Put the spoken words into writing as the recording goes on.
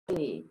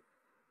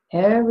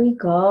Here we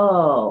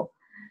go.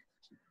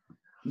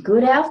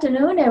 Good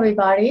afternoon,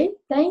 everybody.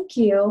 Thank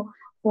you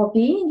for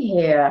being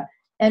here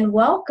and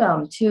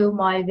welcome to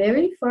my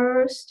very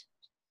first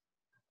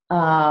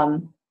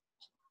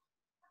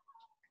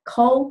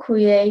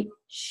Co-Create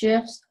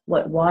Shifts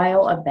with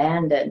While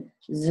Abandoned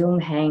Zoom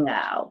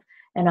Hangout.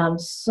 And I'm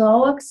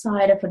so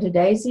excited for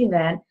today's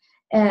event.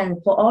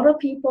 And for all the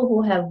people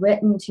who have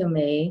written to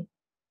me,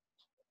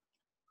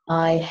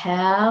 I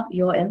have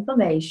your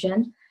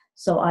information,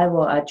 so I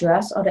will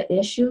address all the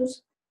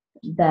issues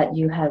that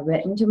you have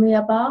written to me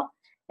about.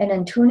 And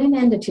then tuning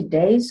into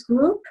today's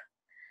group,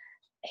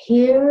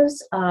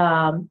 here's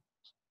all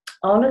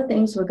the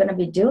things we're going to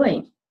be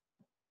doing.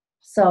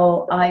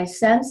 So I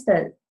sense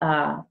that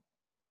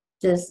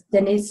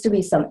there needs to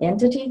be some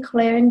entity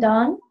clearing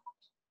done.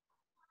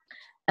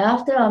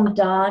 After I'm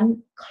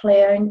done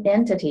clearing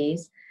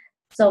entities,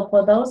 so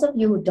for those of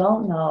you who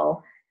don't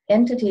know,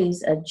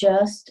 entities are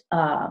just,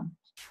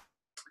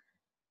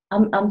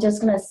 I'm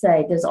just going to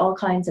say there's all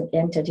kinds of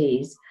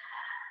entities.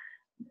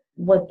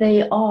 What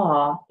they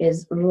are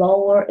is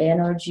lower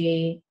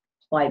energy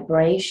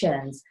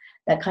vibrations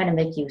that kind of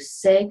make you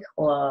sick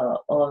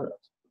or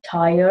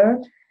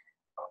tired,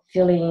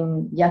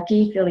 feeling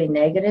yucky, feeling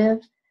negative,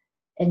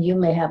 and you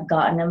may have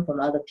gotten them from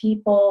other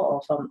people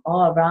or from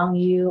all around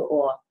you,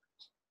 or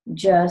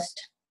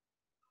just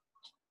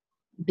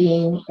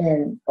being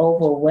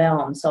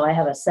overwhelmed. So I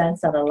have a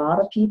sense that a lot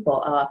of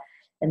people are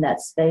in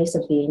that space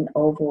of being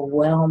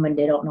overwhelmed and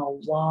they don't know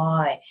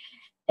why.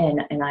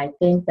 And I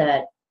think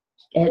that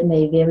it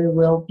may very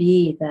well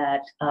be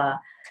that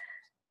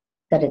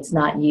that it's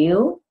not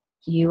you.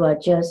 You are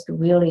just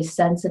really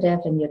sensitive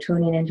and you're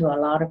tuning into a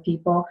lot of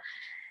people.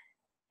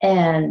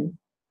 And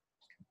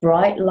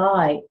bright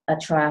light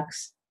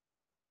attracts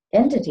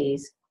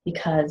entities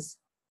because,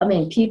 I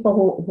mean,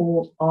 people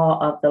who are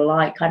of the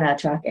light kind of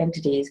attract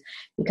entities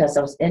because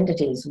those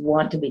entities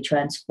want to be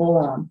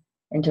transformed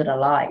into the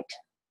light.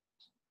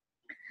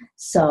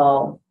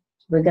 So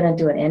we're going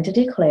to do an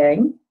entity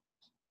clearing,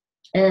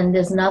 and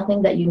there's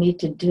nothing that you need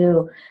to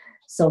do.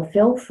 So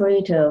feel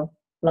free to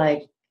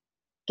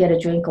get a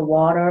drink of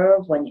water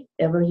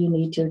whenever you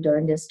need to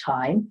during this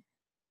time.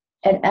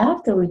 And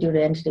after we do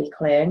the entity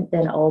clearing,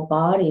 then our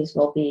bodies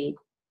will be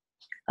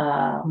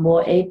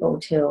more able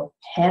to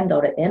handle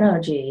the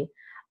energy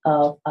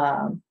of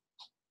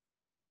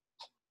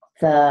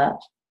the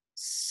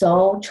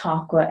soul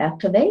chakra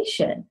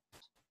activation.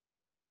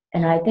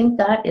 And I think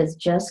that is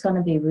just going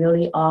to be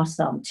really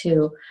awesome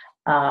to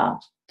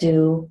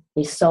do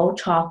a soul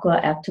chakra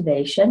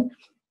activation.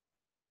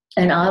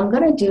 And I'm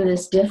going to do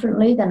this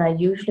differently than I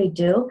usually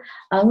do.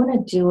 I'm going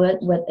to do it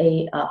with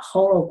a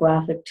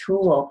holographic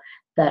tool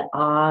that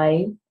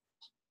I,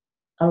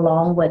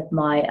 along with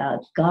my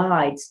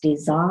guides,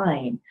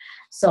 design.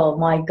 So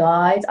my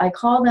guides, I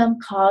call them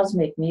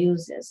cosmic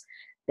muses.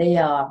 They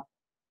are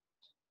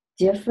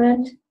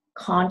different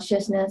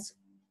consciousness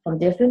from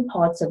different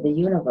parts of the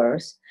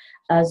universe,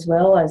 as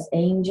well as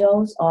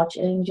angels,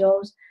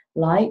 archangels,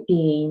 light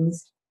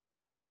beings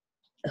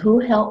who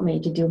help me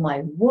to do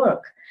my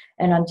work.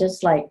 And I'm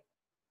just like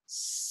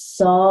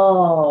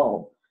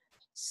so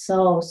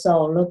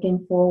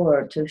looking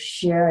forward to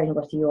sharing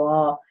with you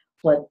all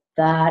what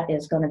that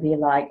is going to be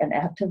like, an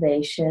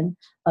activation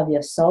of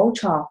your soul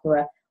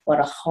chakra with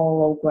a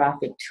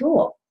holographic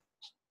tool.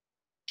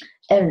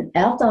 And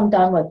after I'm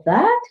done with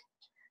that,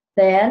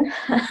 then,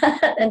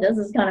 and this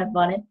is kind of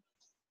funny,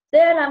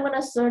 then I'm going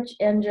to search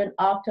engine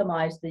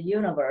optimize the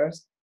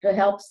universe to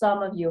help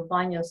some of you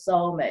find your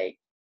soulmate.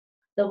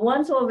 The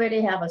ones who already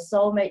have a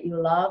soulmate you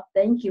love,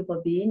 thank you for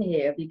being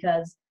here,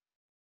 because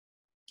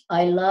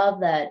I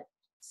love that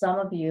some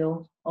of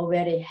you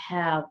already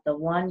have the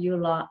one you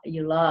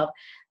love.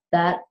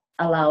 That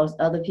allows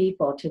other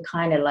people to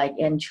kind of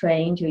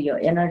entrain to your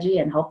energy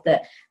and hope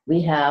that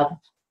we have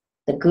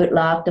the good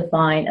luck to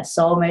find a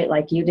soulmate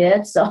like you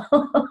did. So,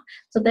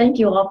 so thank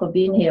you all for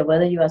being here,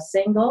 whether you are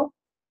single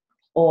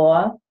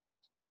or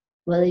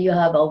whether you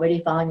have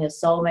already found your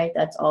soulmate,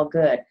 that's all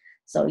good.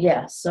 So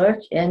yeah,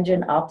 search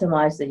engine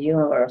optimize the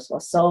universe for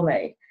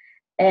soulmate.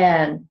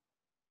 And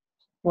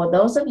for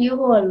those of you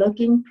who are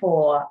looking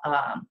for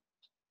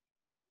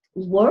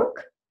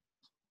work,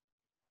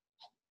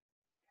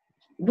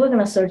 we're going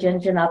to search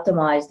engine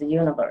optimize the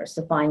universe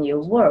to find you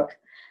work.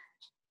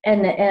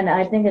 And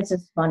I think it's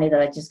just funny that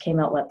I just came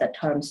out with the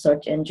term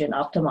search engine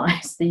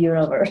optimize the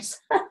universe.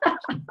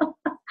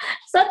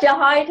 Such a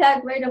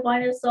high-tech way to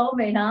find a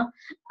soulmate, huh?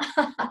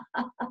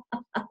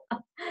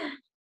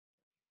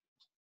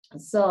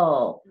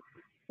 So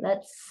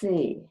let's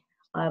see.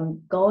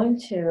 I'm going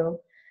to,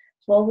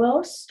 well,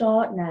 we'll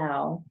start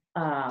now.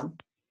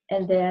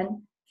 And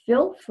then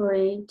feel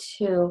free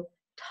to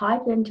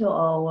type into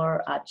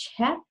our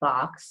chat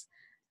box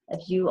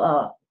if you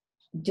are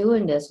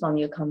doing this from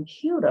your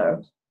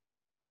computer.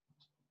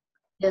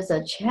 There's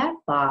a chat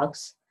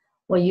box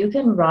where you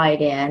can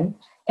write in,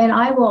 and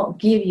I will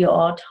give you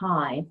all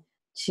time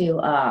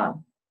to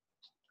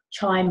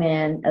chime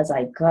in as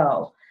I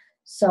go.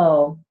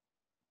 So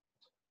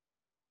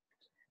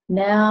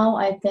now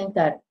I think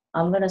that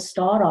I'm going to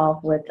start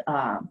off with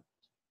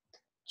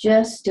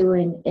just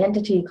doing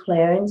entity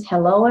clearings.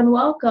 Hello and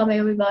welcome,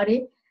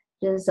 everybody.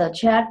 There's a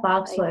chat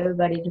box for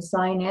everybody to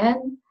sign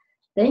in.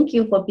 Thank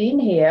you for being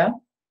here.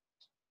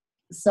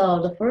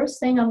 So the first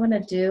thing I'm going to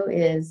do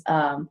is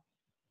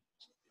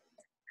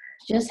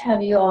just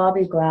have you all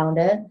be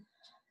grounded.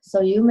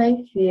 So you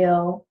may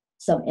feel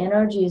some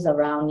energies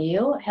around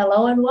you.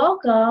 Hello and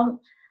welcome.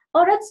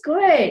 Oh, that's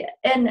great.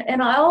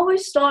 And I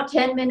always start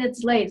 10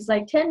 minutes late. It's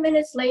like 10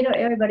 minutes later,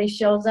 everybody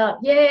shows up.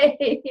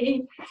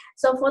 Yay.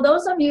 So for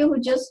those of you who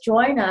just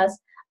joined us,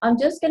 I'm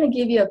just going to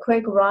give you a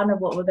quick run of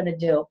what we're going to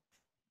do.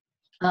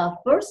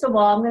 First of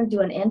all, I'm going to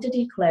do an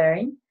entity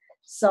clearing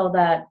so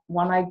that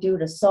when I do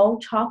the soul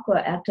chakra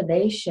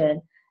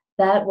activation,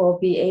 that will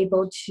be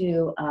able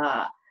to,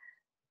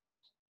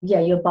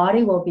 your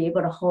body will be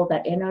able to hold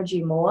that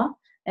energy more.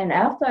 And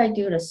after I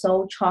do the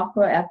soul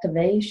chakra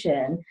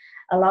activation,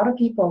 a lot of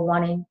people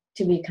wanting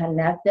to be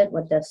connected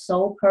with their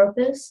soul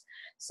purpose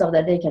so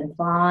that they can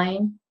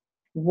find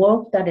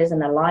work that is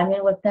in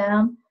alignment with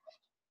them.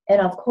 And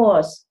of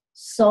course,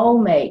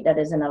 soulmate that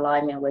is in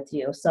alignment with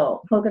you.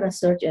 So we're going to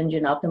search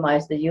engine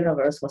optimize the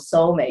universe for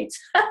soulmates.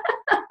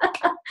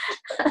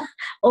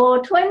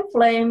 Or twin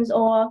flames,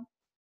 or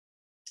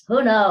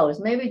who knows,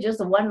 maybe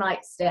just a one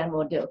night stand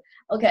will do.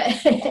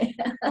 Okay.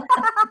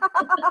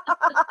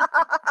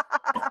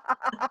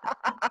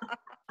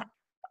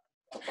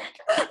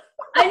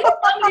 I knew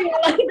somebody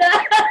would like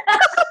that.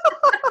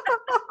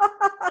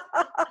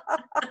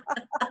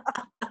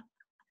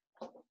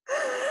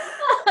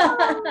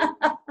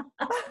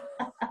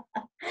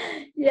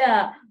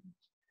 Yeah.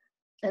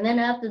 And then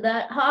after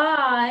that,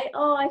 hi.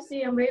 Oh, I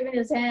see him waving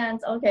his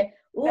hands. Okay.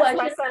 Ooh, that's I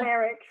my should son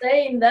Eric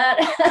saying that.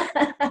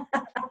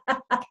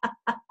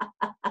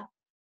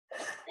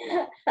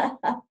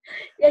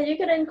 Yeah, you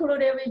can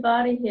include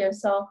everybody here.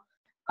 So,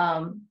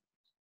 and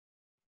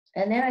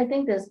then I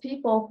think there's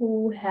people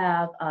who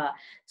have,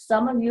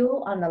 some of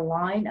you on the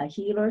line are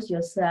healers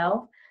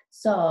yourself.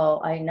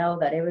 So I know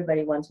that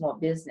everybody wants more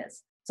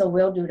business. So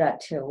we'll do that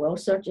too. We'll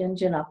search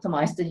engine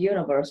optimize the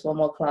universe for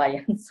more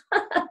clients,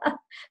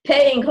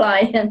 paying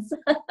clients.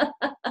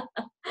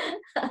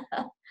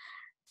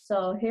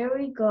 So here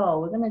we go.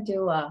 We're going to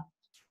do a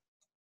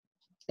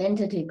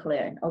entity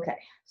clearing. Okay,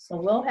 so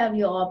we'll have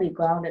you all be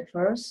grounded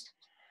first.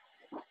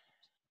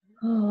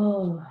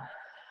 Oh.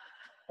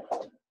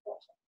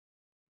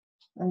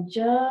 And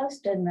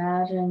just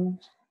imagine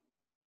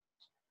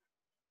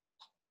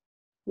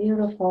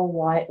beautiful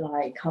white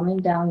light coming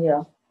down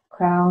your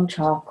crown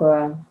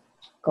chakra,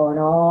 going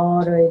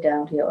all the way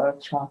down to your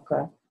earth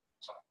chakra.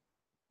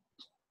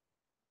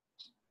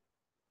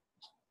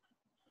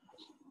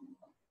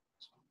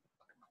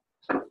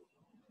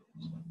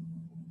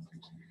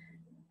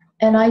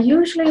 And I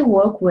usually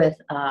work with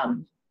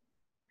the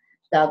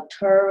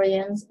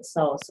Arcturians.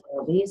 So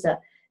these are,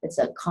 it's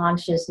a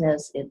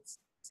consciousness, it's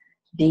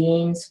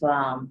beings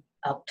from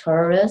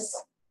Arcturus.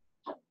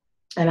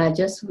 And I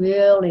just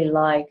really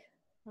like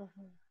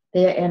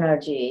their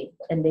energy.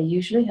 And they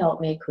usually help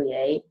me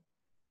create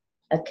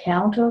a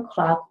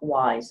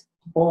counterclockwise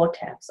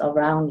vortex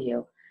around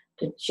you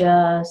to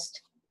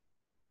just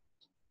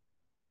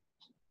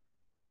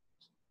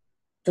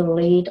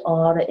delete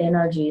all the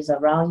energies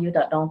around you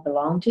that don't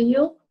belong to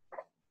you.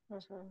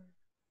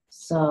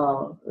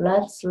 So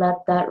let's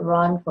let that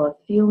run for a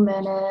few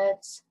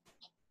minutes.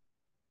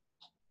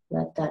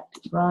 Let that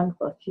run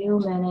for a few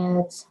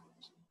minutes.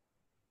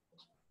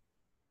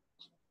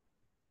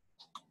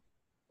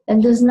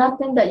 And there's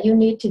nothing that you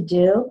need to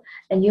do,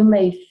 and you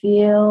may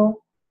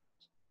feel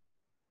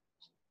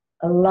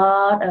a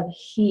lot of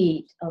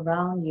heat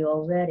around you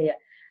already.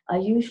 I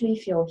usually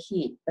feel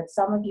heat, but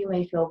some of you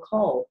may feel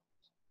cold.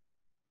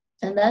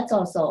 And that's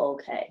also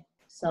okay.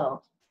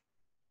 So,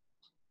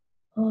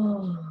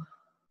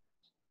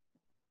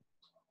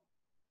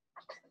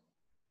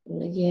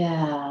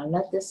 yeah,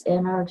 let this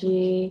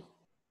energy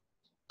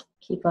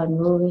keep on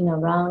moving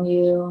around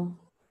you,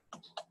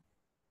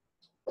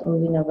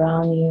 moving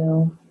around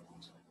you.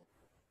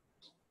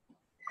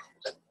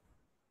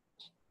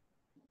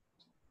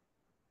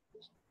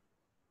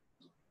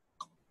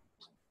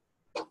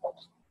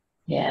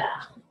 Yeah.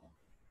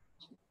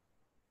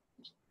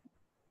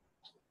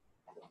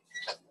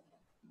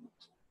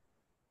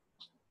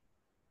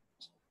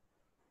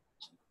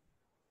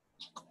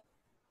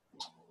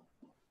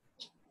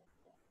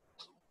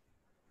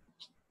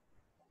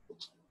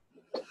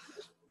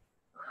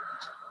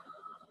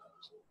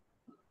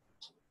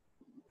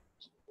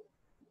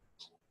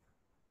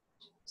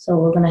 So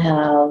we're going to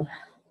have,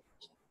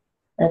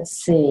 let's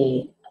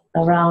see,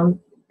 around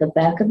the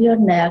back of your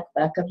neck,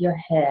 back of your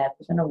head,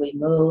 we're going to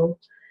remove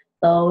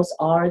those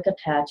auric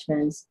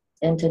attachments,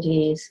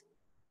 entities,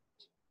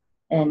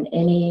 and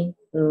any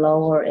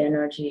lower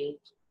energy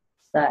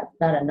that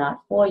are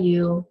not for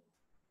you.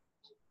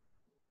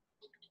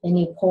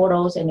 Any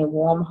portals, any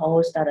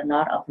wormholes that are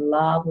not of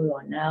love, we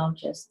will now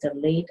just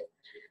delete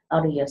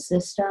out of your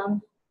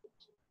system.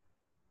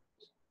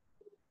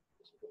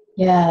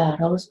 Yeah,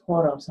 those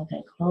portals.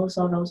 Okay, close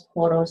all those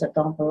portals that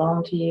don't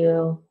belong to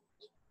you.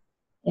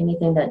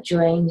 Anything that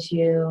drains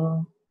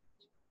you.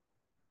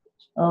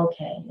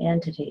 Okay,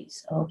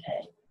 entities.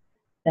 Okay.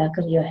 Back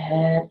of your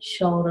head,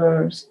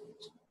 shoulders,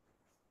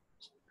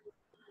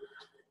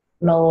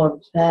 lower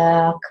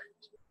back,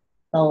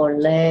 lower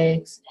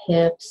legs,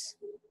 hips,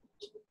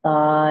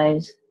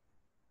 thighs,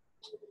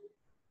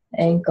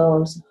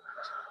 ankles,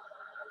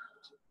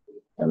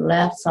 the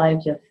left side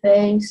of your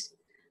face,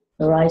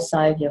 the right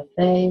side of your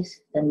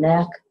face, the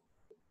neck.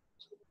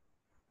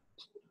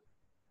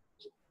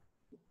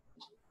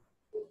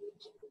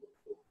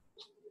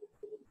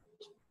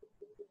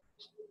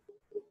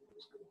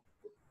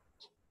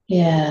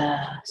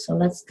 Yeah, so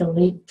let's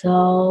delete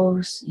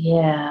those.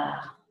 Yeah.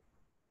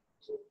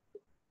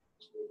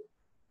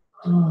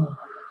 Oh.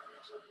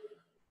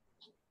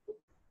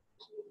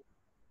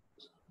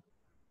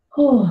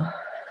 Oh.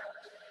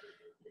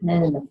 And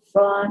then in the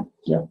front,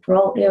 your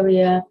throat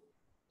area,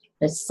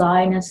 the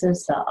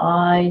sinuses, the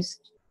eyes,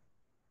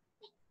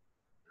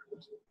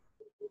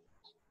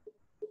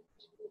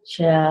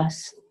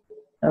 chest,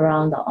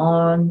 around the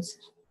arms,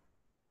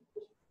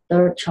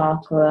 third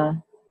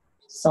chakra,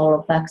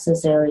 solar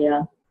plexus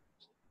area,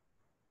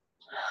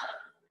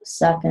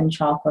 second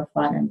chakra,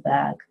 front and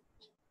back.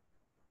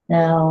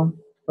 Now,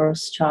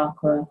 first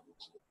chakra.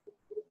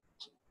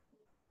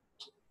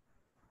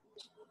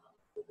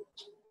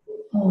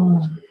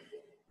 Oh.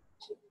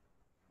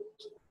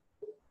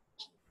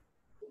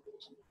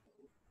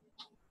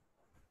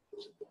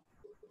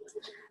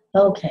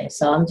 Okay,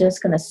 so I'm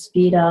just going to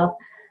speed up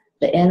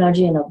the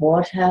energy in the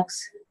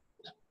vortex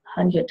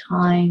 100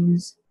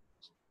 times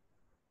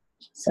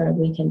so that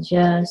we can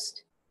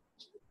just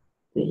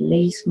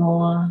release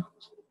more.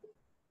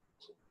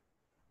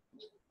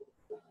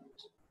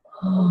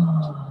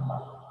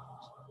 Oh.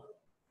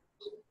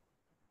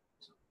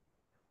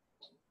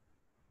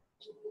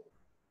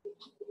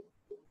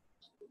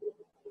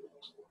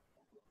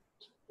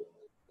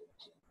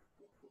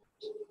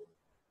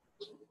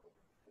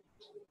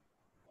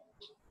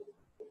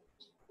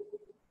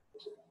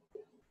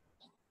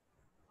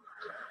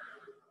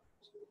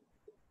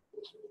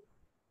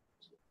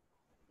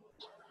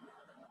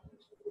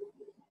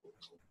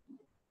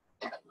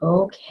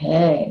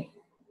 Okay.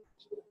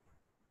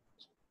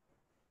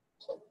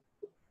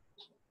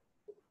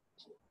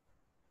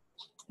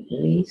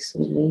 Release,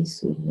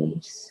 release,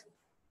 release.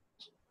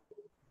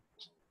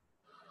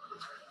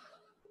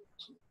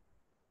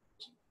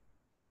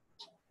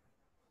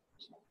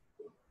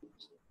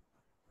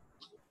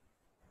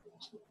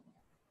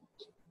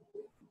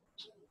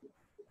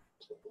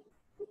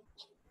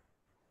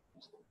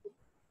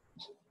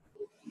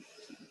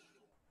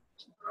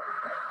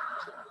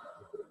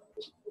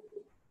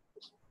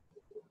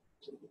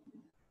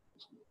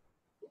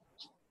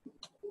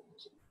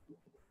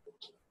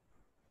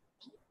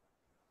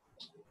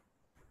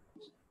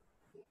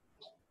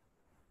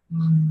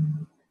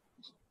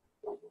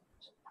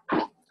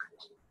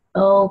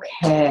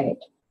 Okay.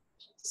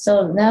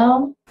 So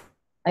now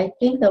I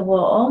think that we're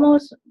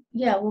almost,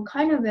 we're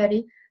kind of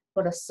ready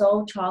for the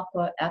soul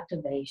chakra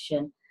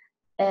activation.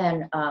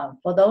 And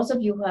for those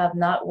of you who have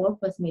not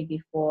worked with me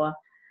before,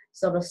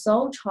 so the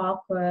soul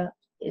chakra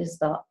is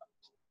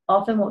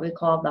often what we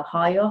call the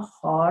higher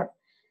heart,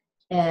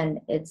 and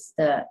it's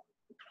the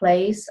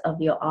place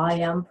of your I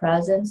am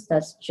presence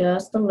that's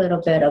just a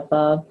little bit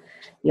above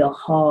your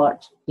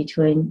heart,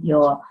 between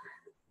your,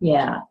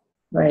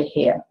 right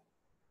here.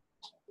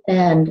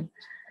 And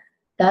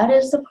that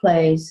is the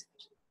place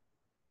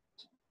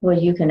where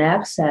you can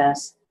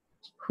access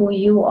who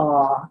you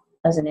are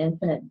as an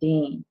infinite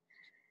being.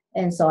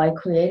 And so I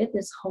created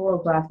this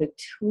holographic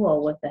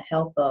tool with the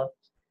help of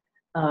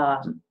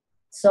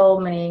so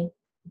many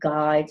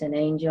guides and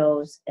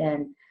angels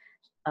and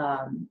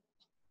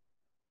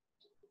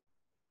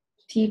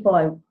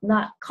people,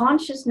 not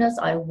consciousness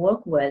I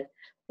work with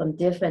from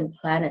different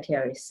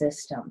planetary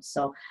systems.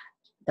 So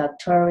the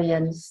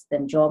Arcturians, the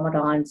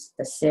Andromedans,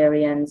 the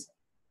Sirians,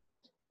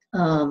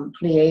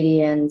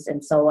 Pleiadians,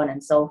 and so on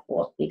and so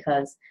forth,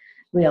 because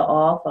we are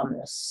all from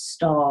the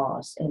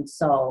stars. And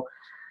so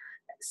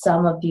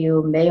some of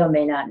you may or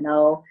may not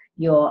know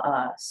your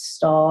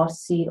star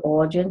seed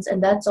origins,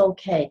 and that's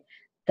okay.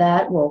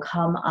 That will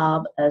come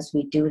up as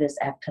we do this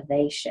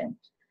activation.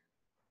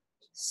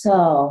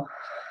 So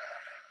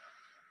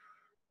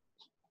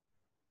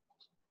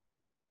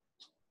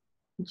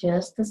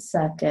just a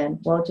second,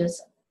 we'll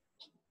just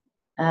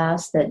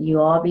ask that you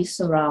all be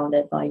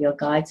surrounded by your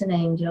guides and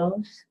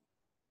angels,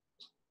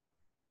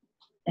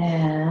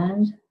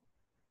 and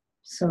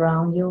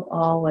surround you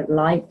all with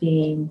light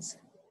beings.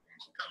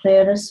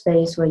 Clear the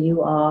space where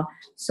you are,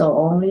 so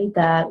only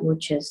that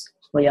which is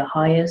for your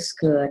highest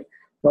good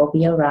will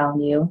be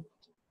around you,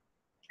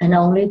 and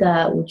only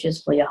that which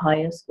is for your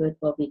highest good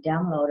will be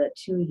downloaded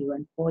to you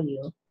and for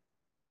you.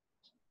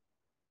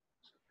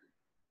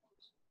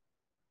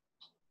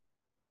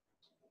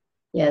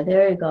 Yeah,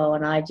 there you go.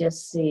 And I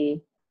just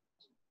see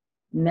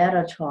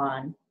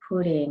Metatron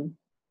putting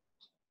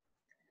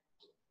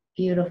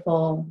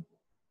beautiful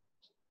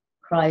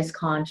Christ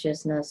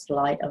consciousness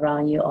light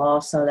around you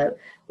all so that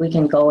we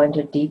can go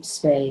into deep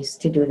space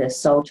to do the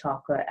soul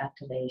chakra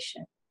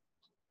activation.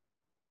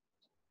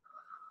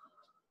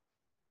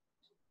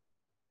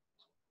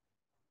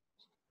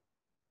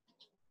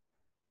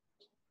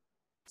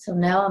 So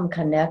now I'm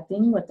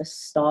connecting with the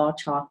star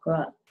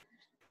chakra,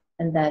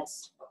 and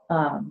that's,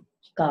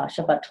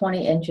 about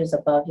 20 inches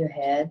above your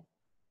head.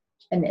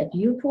 And if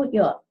you put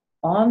your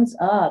arms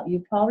up,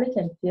 you probably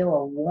can feel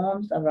a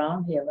warmth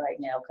around here right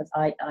now, because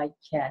I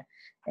can.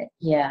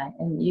 Yeah,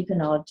 and you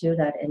can all do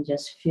that and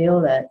just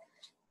feel it.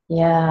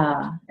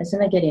 Yeah,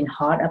 isn't it getting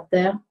hot up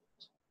there?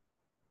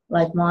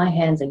 Like my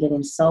hands are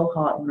getting so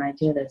hot when I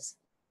do this.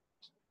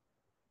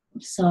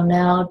 So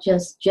now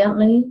just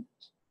gently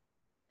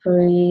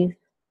breathe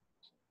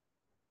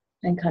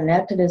and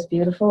connect to this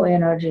beautiful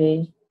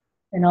energy,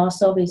 and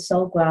also be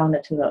so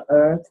grounded to the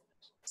earth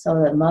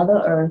so that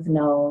Mother Earth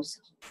knows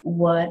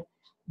what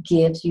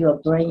gives you a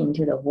brain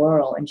to the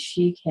world, and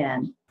she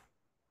can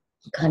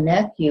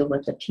connect you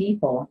with the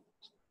people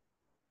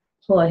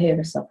who are here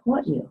to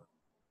support you.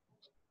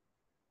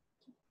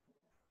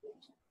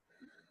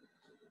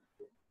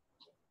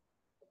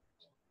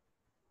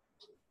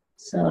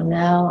 So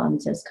now I'm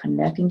just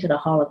connecting to the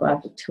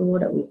holographic tool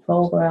that we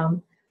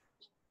programmed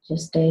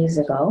just days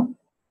ago.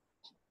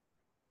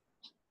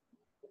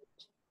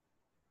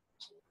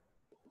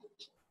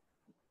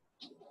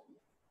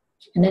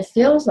 And it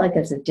feels like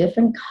it's a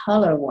different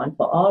color one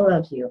for all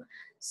of you.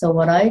 So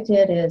what I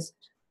did is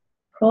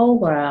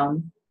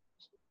program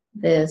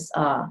this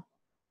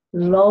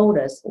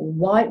lotus,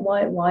 white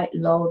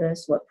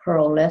lotus with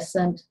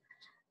pearlescent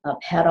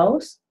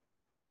petals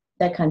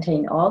that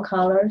contain all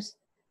colors,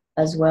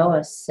 as well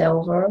as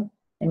silver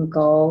and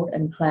gold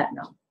and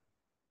platinum.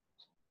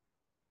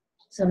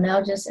 So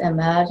now just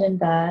imagine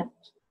that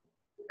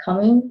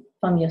coming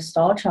from your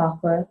star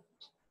chakra,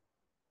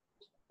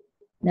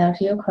 now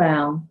to your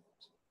crown,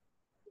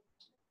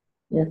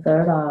 your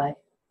third eye,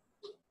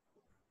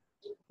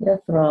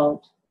 your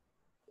throat,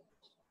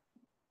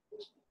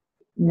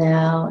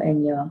 now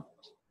in your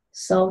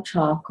soul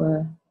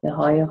chakra, your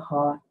higher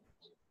heart,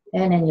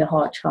 and in your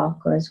heart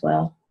chakra as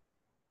well.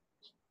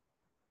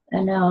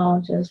 And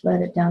now just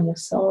let it down your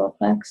solar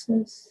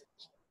plexus.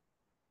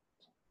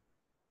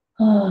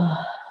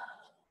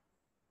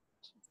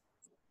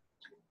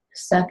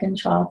 Second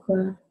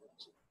chakra,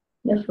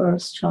 your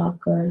first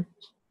chakra.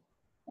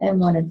 And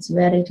when it's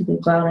ready to be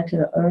grounded to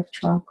the earth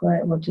chakra,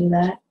 it will do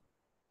that.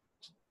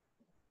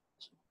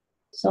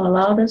 So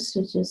allow this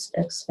to just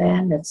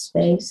expand its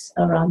space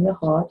around your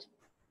heart.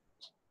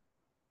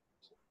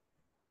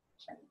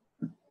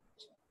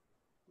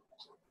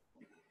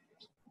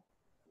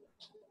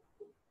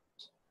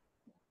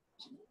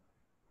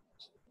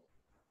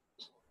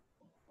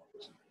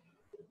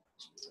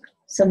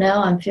 So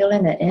now I'm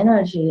feeling the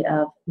energy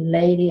of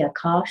Lady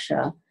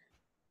Akasha,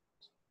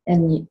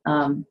 and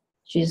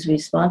she's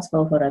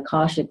responsible for the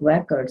Akashic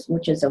records,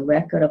 which is a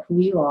record of who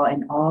you are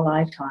in all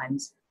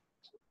lifetimes,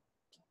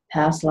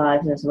 past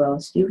lives as well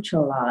as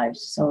future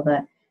lives, so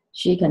that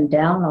she can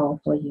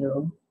download for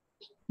you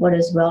what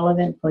is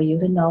relevant for you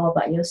to know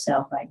about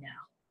yourself right now.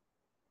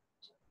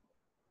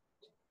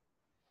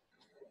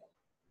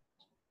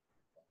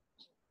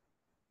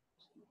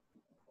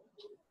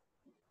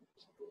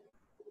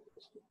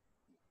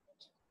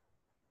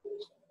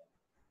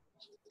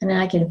 And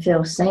I can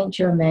feel Saint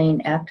Germain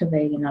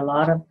activating a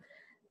lot of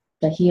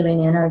the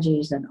healing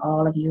energies in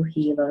all of you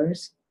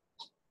healers.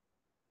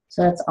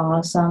 So it's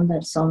awesome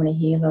that so many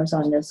healers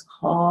on this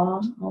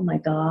call. Oh my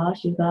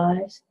gosh, you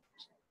guys.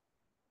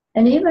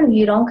 And even if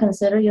you don't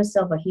consider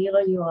yourself a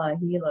healer, you are a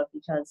healer,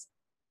 because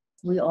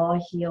we all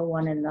heal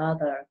one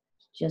another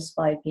just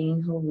by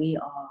being who we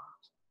are.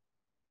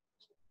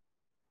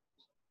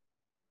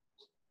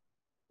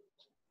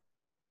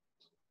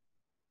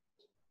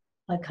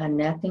 By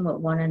connecting with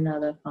one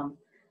another from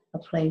a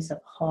place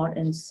of heart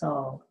and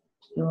soul,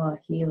 you are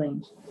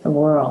healing the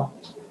world.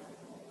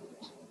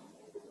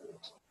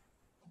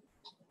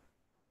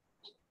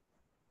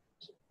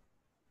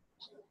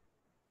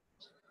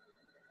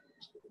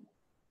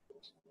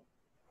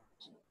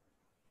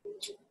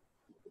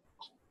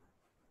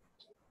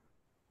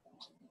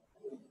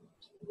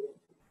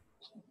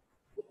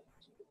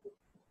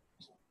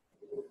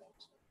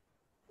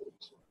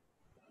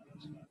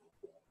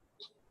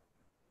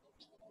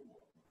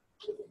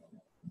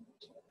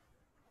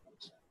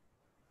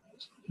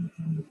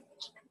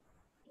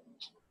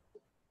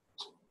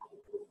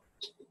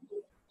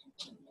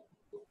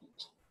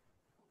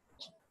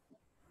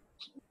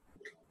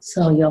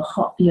 So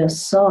your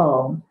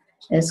soul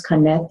is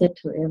connected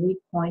to every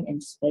point in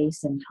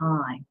space and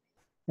time.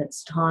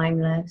 That's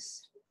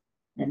timeless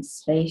and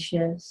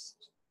spacious.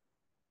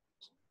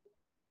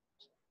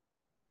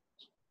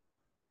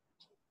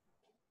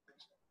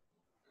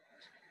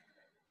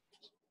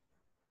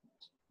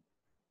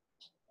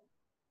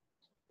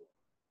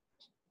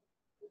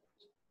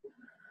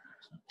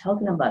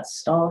 Talking about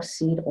star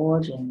seed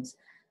origins.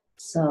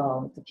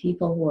 So the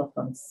people who are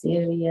from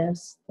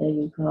Sirius, there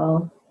you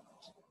go.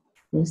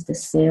 There's the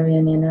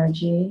Syrian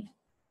energy.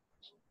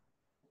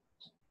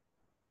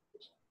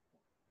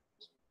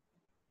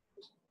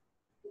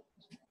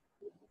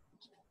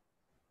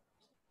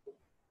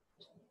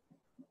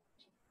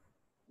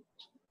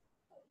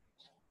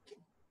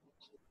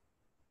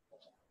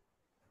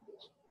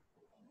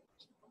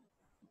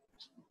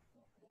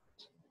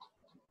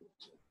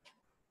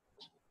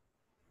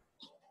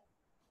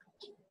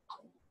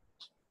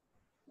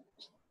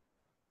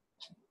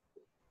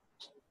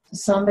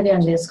 somebody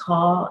on this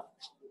call,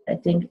 I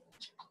think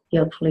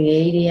you're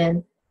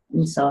Pleiadian,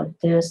 and so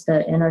there's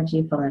the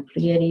energy from the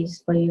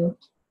Pleiades for you.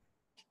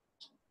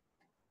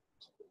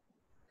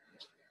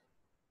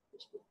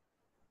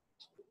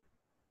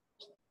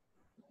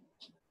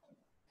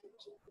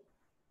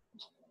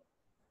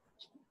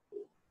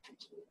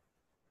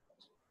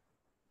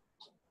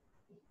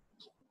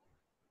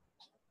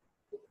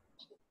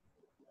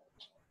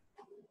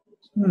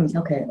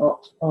 Okay,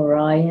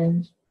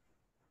 Orion.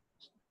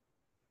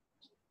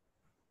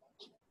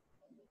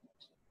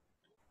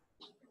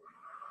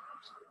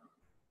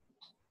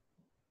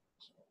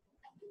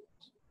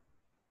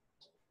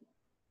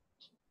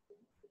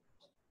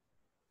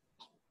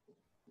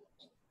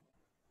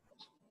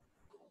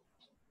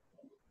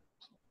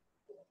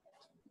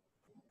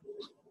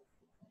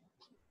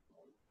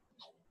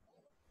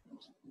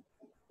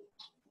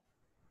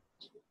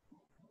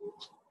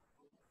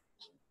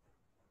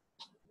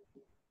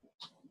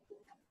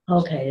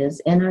 Okay,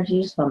 there's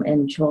energies from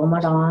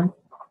Andromeda.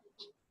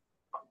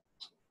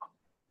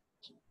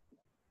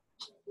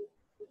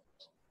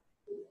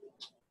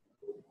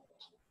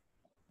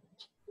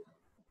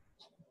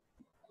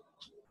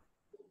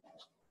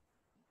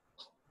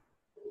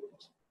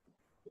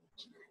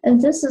 And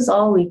this is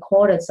all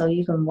recorded, so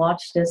you can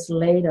watch this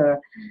later.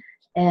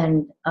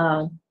 And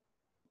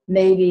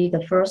maybe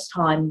the first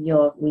time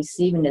you're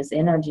receiving this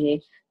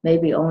energy,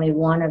 maybe only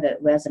one of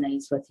it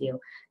resonates with you.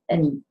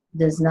 And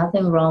there's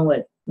nothing wrong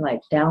with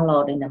like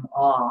downloading them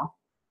all.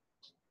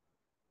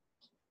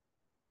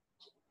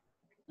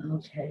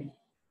 Okay.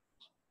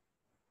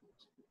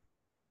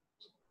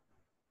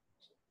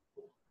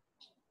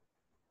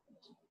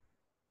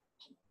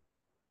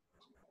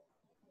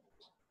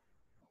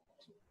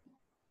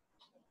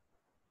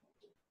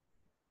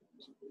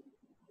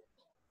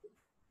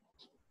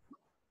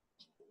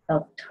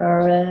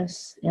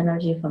 Arcturus,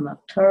 energy from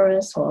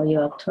Arcturus, or you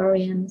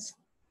Arcturians.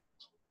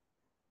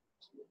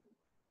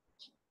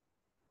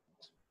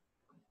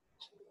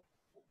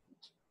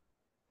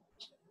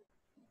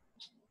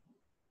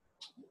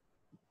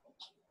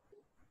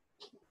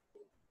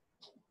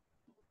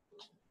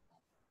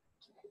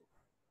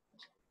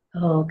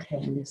 Okay,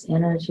 and this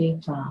energy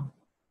from,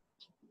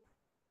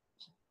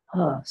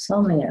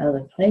 so many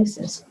other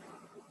places.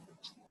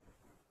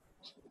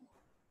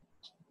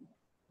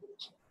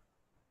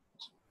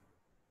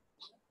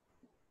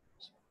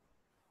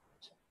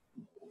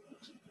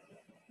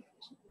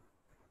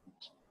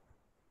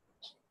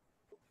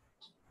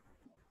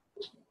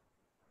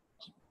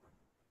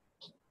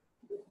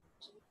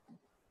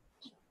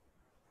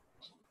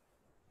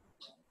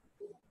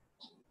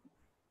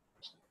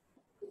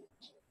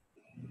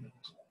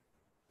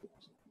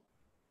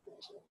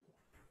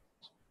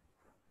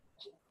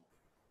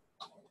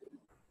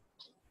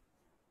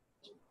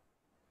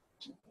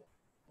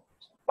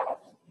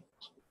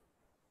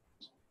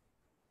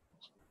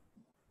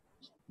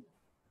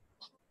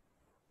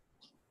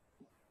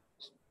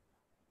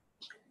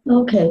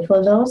 Okay,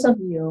 for those of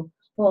you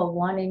who are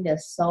wanting the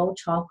soul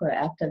chakra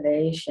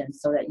activation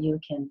so that you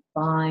can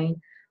find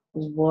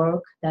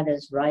work that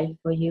is right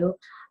for you,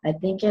 I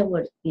think it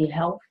would be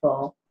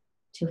helpful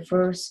to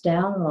first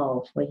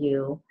download for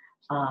you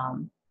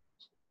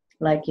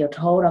like your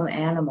totem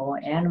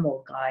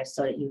animal guide,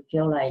 so that you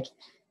feel like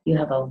you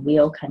have a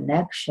real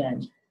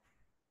connection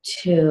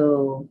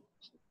to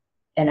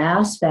an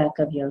aspect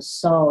of your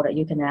soul that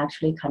you can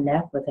actually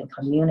connect with and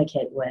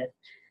communicate with.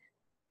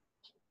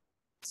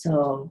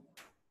 So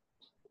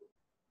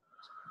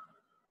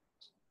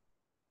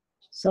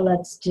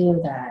let's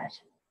do that.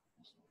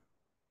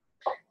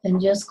 And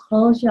just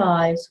close your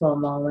eyes for a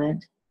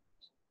moment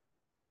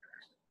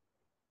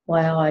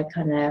while I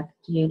connect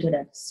you to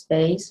that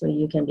space where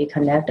you can be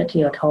connected to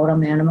your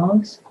totem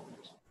animals.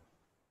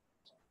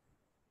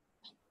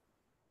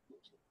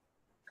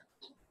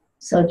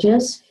 So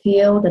just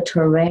feel the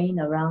terrain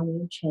around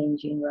you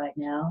changing right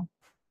now.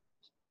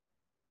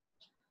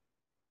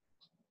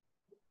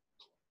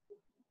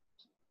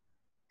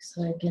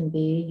 So you can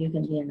be in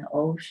the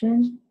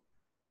ocean,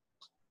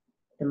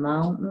 the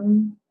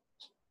mountain,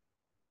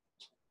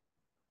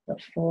 the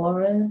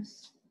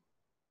forest,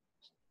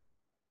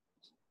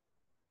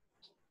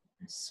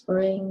 the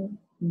spring,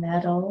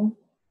 meadow,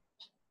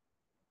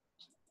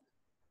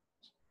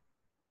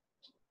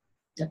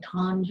 the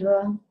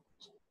tundra,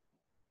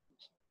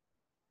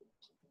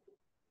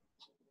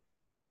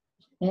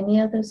 any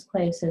of those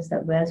places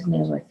that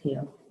resonate with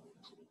you.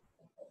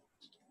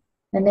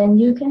 And then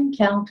you can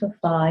count to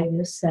 5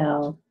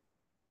 yourself.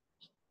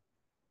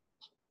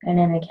 And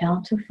in a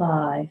count to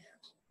 5,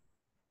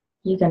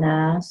 you can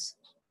ask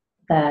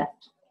that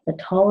the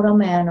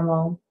totem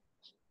animal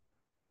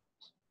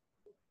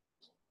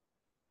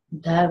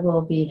that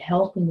will be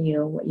helping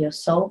you with your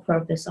soul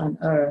purpose on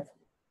earth,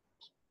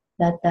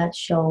 let that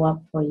show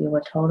up for you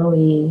with total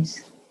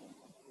ease.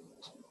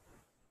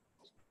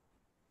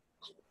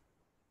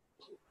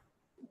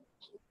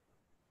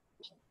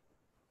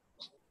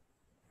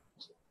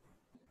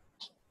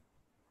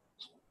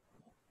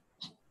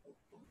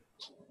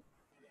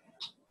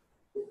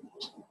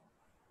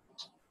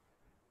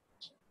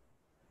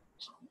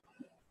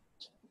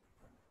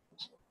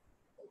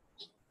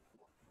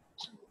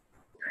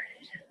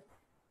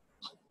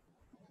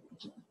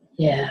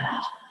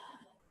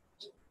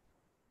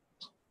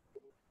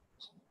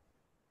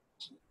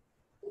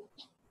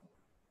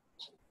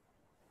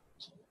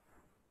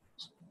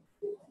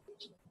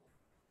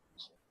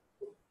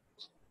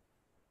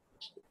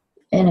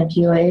 if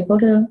you're able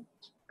to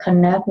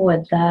connect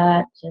with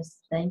that,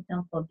 just thank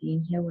them for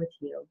being here with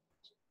you.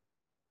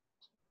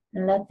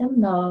 And let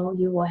them know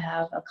you will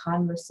have a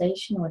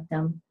conversation with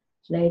them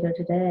later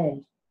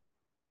today.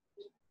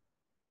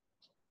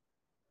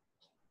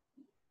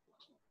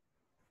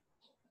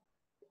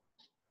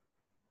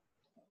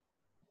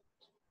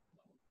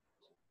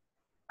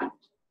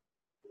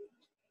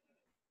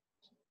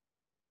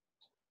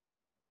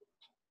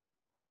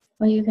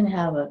 Or you can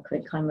have a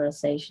quick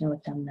conversation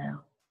with them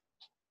now.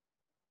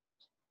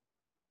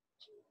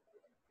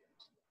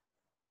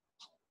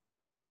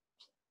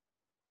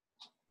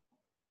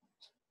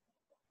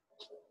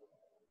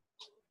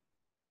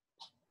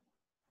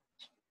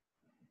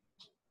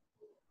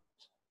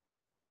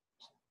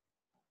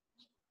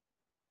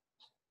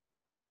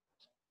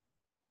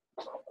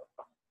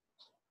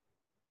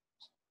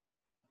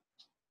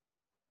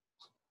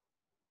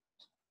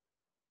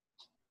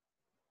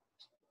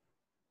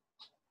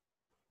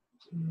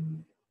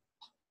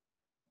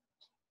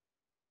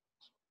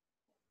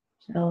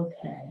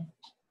 Okay.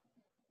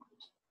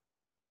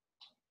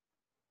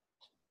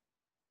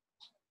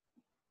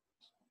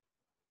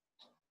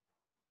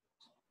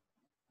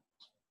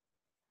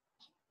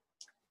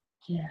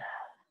 Yeah.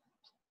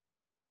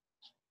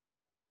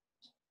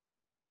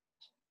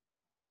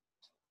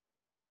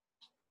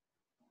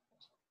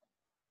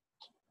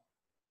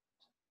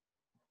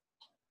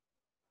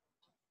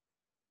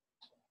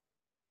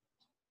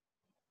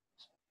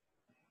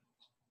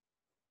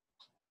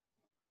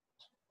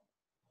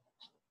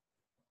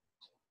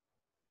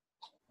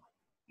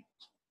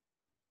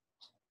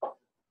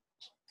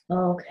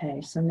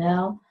 Okay, so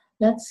now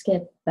let's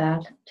get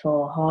back to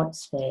our heart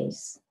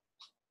space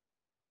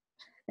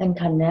and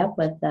connect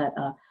with that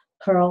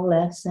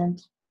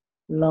pearlescent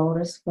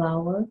lotus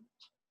flower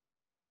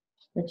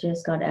that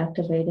just got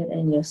activated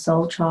in your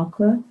soul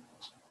chakra.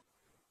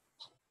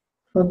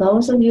 For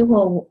those of you who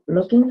are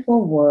looking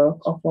for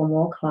work or for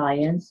more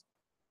clients,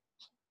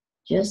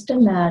 just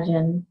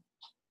imagine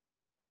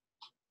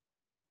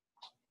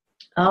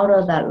out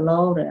of that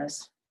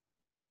lotus,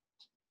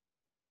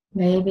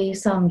 maybe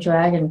some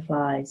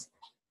dragonflies.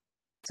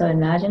 So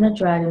imagine a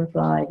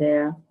dragonfly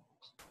there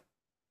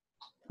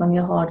from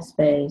your heart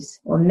space,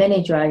 or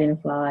many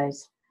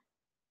dragonflies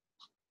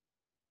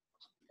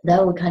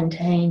that would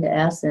contain the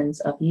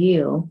essence of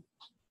you,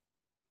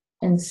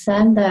 and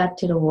send that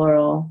to the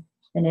world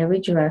in every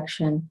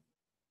direction,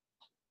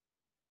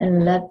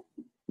 and let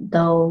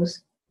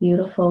those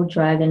beautiful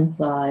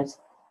dragonflies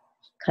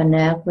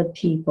connect with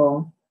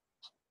people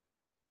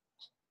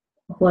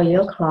who are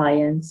your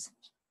clients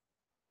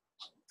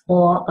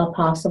or a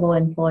possible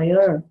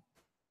employer.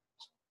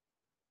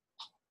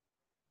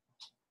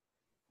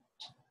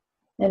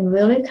 And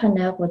really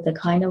connect with the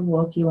kind of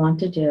work you want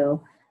to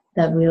do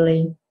that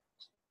really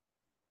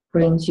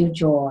brings you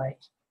joy.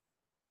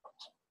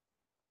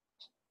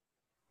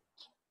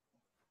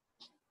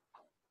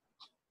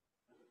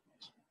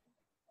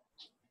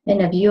 And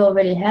if you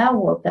already have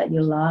work that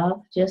you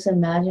love, just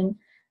imagine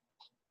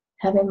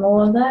having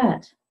more of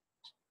that.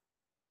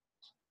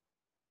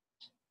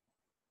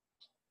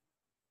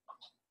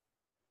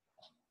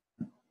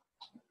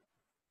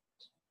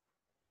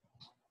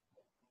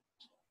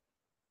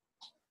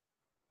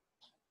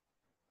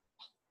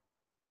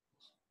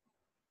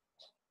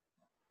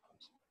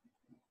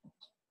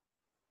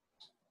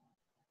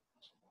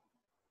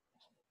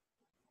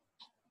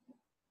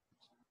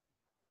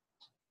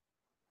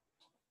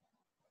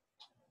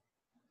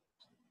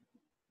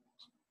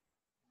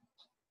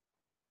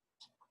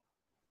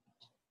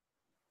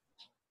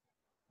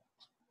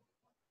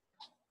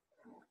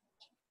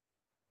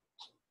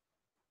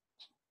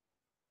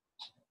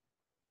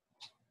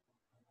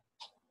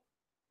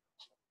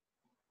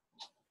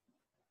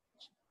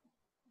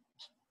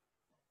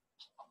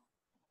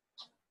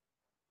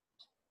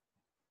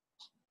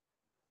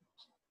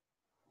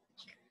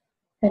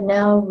 And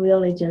now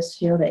really just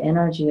feel the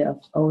energy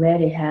of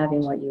already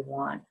having what you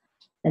want.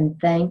 And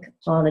thank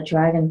all the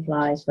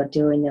dragonflies for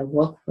doing their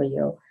work for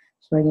you,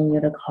 bringing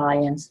you the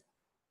clients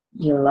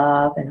you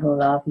love and who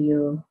love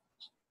you,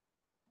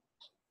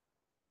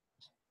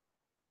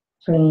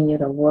 bringing you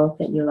the work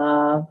that you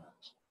love.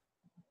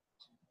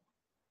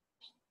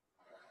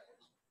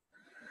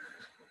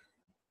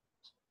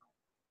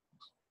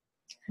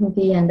 And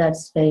be in that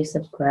space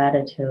of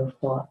gratitude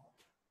for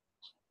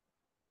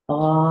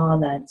all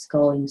that's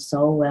going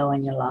so well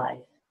in your life.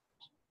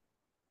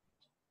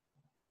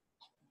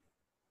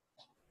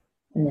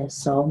 And there's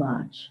so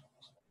much.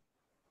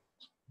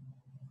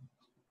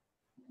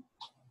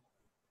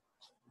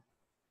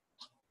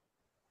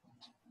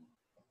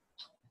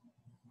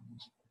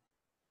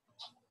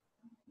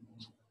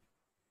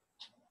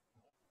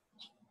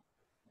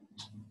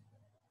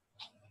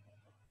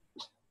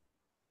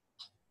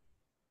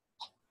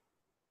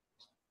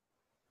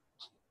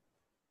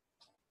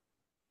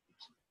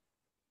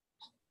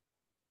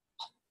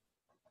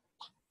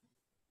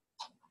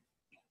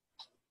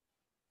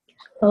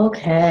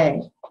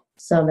 Okay,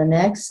 so the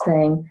next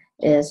thing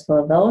is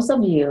for those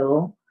of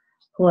you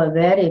who are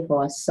ready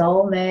for a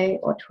soulmate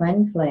or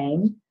twin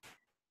flame,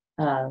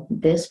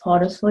 this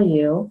part is for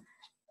you.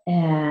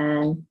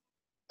 And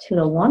to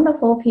the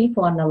wonderful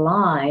people on the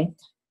line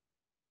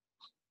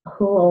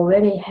who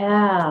already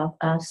have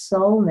a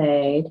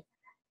soulmate,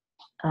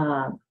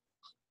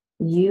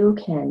 you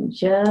can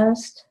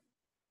just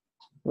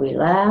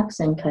relax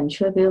and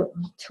contribute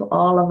to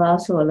all of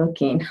us who are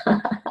looking.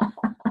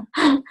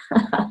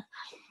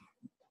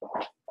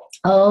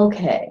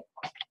 Okay,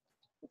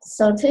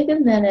 so take a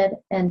minute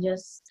and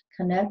just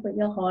connect with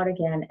your heart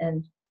again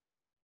and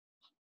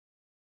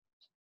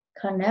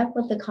connect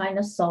with the kind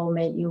of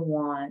soulmate you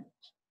want.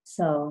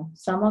 So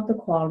some of the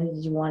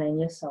qualities you want in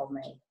your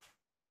soulmate.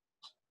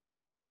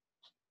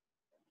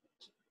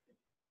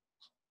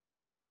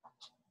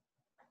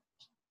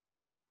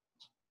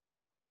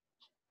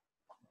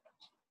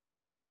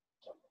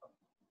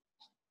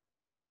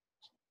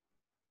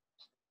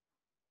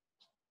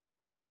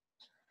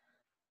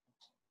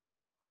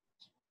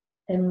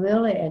 And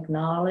really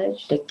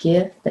acknowledge the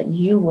gift that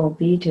you will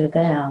be to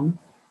them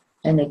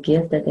and the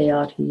gift that they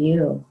are to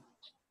you.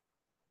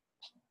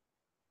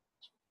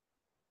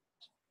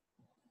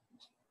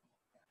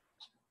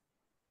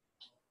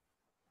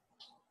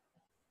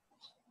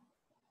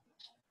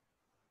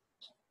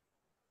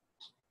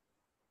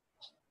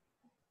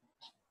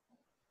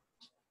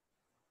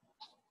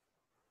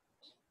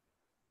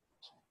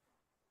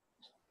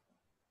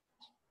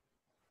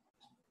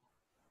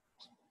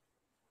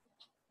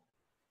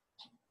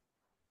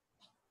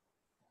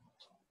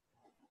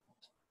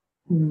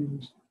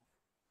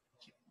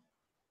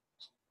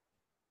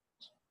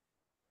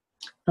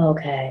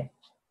 Okay,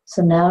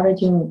 so now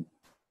that you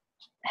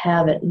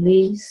have at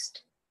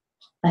least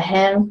a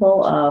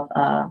handful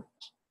of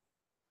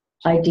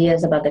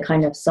ideas about the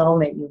kind of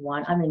soulmate you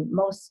want. I mean,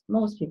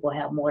 most people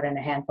have more than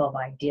a handful of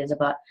ideas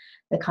about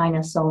the kind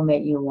of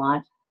soulmate you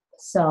want.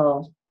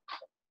 So,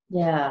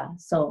 yeah,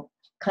 so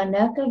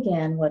connect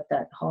again with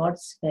that heart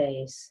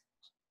space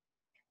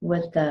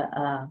with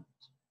the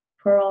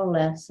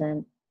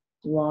pearlescent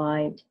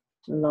white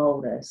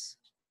lotus.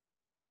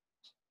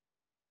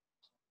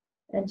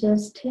 And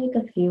just take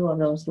a few of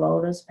those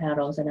lotus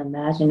petals and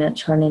imagine it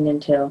turning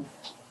into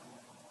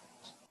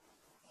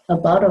a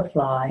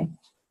butterfly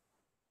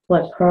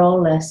with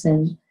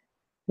pearlescent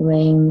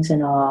wings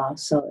and all.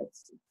 So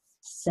it's the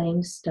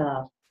same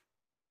stuff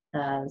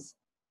as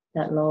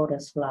that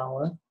lotus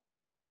flower.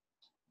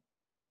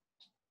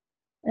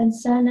 And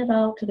send it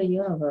out to the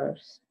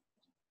universe.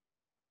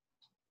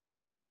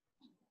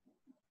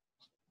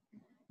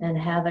 And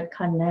have it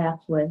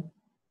connect with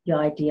your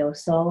ideal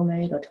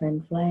soulmate or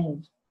twin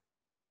flame.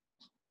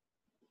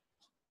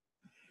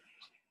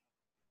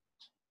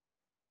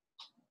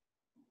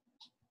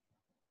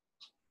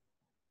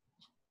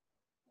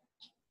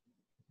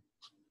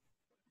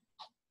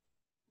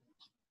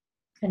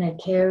 And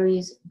it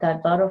carries,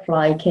 that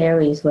butterfly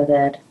carries with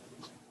it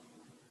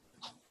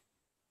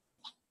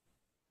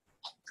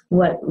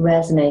what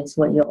resonates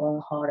with your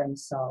own heart and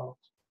soul.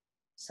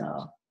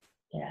 So,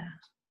 yeah.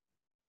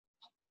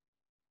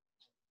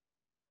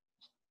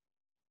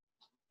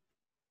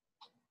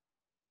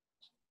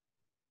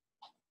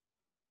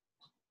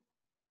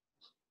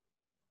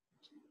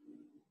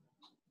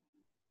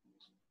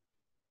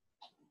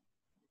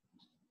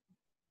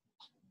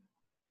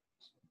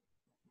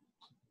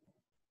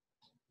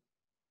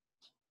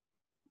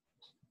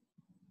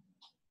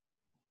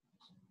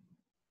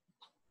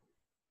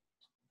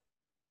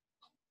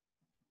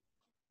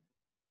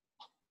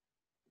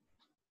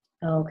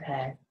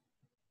 Okay.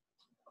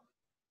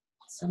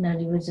 So now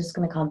we're just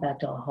going to come back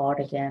to our heart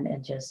again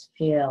and just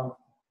feel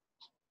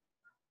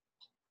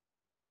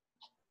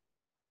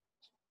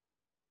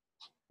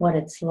what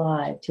it's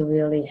like to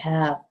really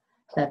have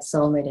that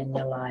soulmate in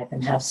your life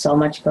and have so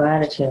much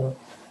gratitude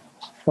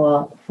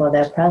for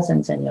their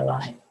presence in your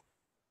life,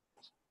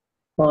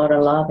 for the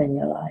love in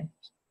your life.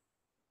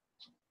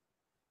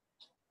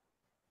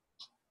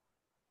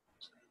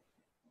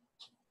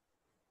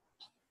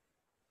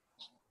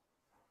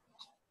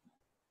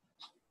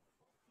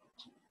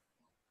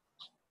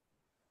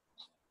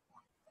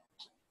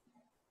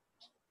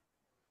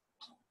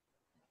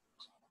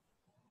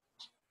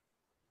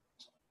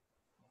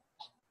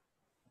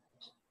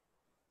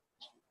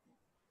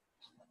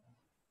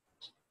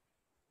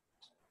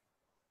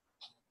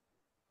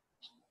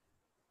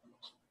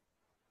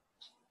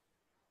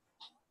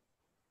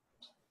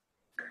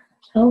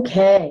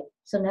 Okay,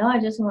 so now I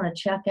just want to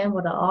check in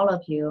with all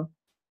of you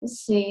to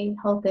see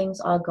how things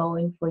are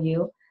going for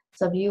you.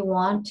 So if you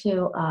want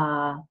to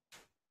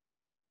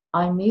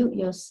unmute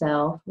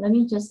yourself, let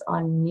me just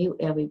unmute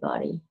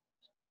everybody.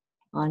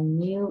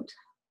 Unmute,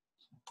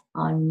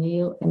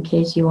 unmute, in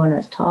case you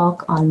want to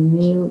talk,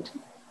 unmute.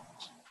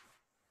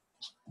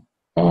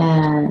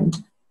 And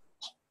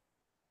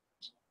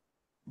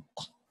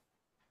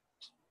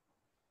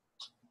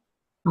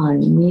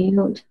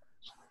unmute.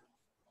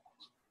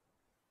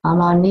 I'm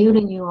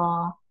unmuting you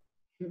all.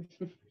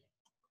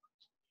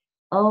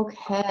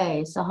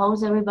 Okay, so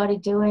how's everybody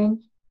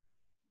doing?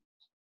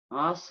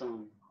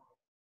 Awesome.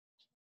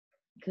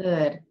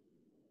 Good.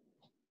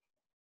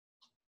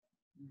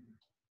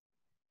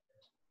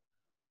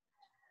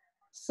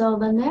 So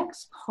the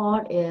next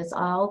part is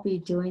I'll be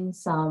doing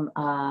some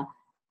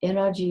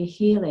energy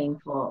healing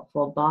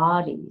for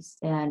bodies.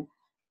 And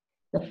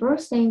the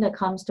first thing that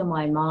comes to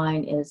my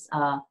mind is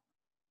the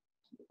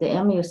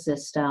immune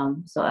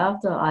system. So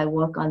after I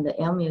work on the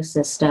immune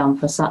system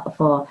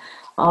for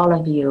all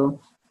of you,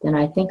 then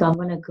I think I'm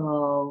going to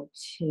go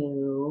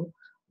to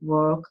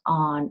work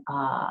on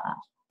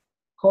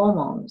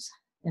hormones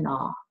and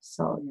all.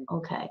 So,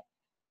 okay.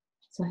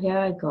 So here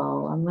I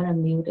go. I'm going to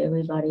mute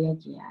everybody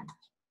again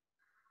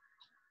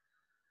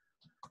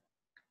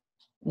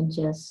and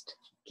just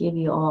give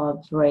you all a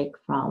break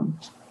from.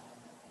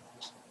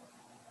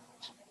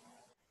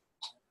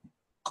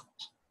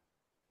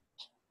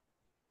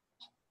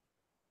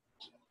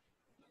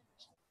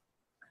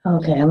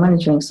 Okay, I'm going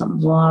to drink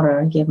some water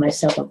and give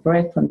myself a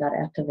break from that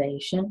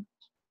activation.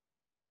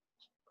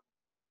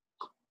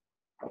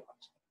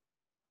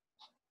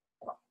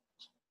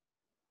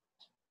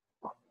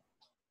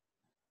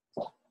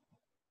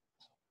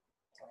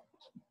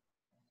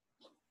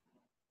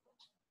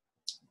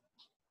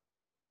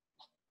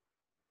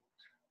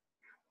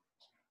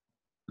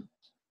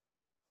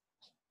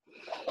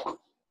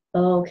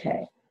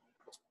 Okay.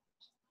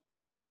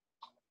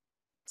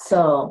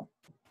 So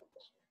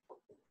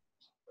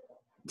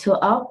to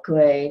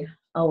upgrade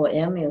our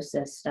immune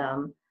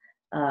system,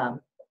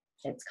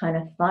 it's kind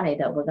of funny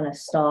that we're going to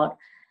start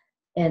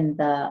in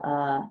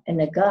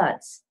the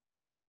guts,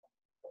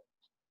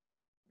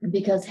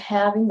 because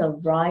having the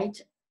right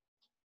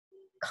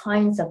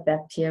kinds of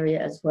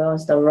bacteria as well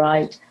as the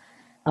right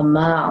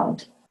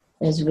amount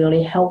is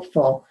really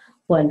helpful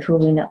for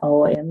improving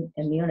our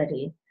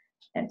immunity.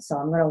 And so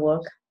I'm going to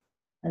work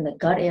in the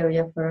gut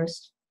area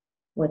first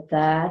with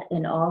that,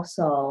 and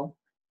also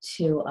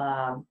to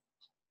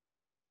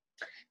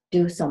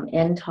do some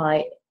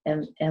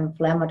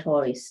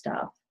anti-inflammatory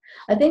stuff.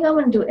 I think I'm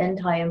going to do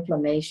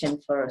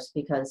anti-inflammation first,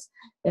 because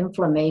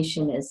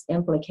inflammation is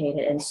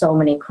implicated in so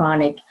many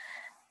chronic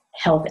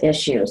health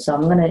issues. So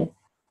I'm going to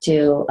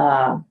do,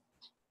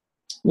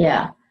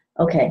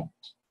 okay,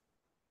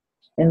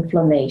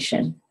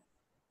 inflammation.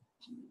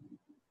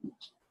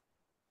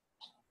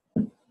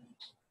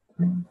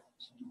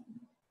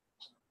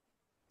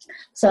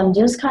 So I'm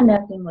just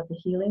connecting with the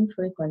healing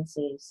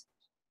frequencies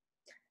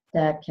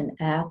that can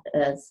act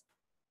as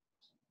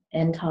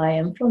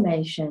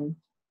anti-inflammation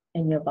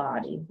in your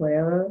body,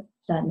 wherever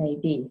that may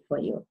be for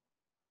you.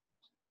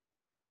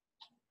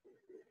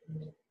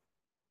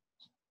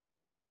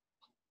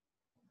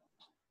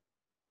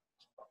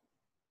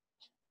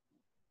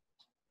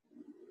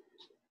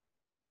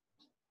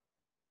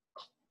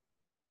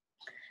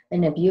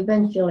 And if you've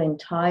been feeling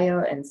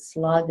tired and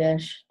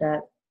sluggish,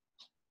 that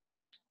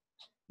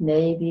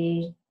may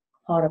be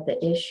part of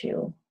the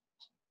issue.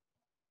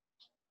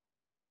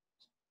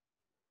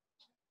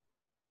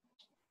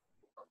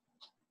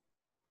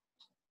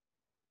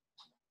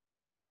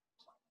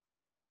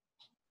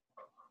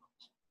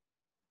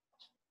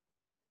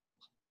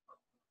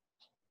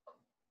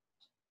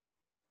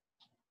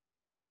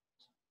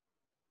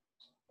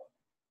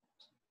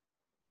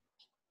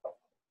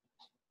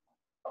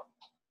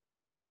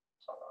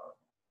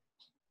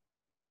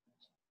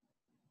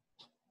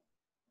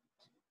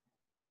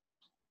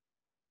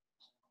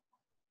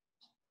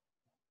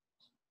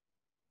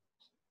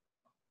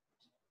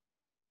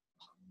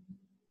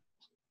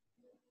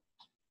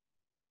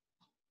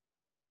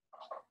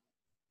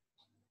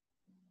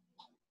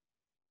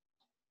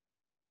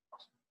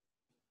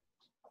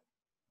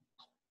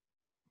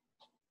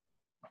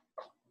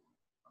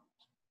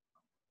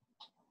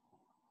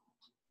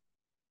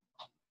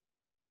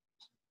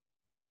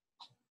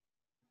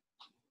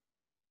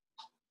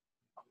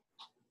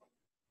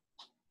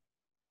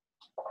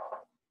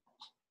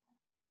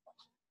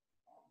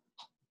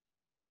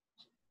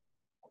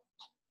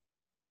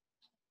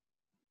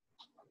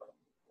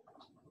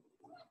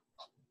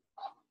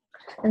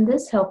 And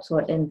this helps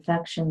with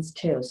infections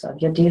too. So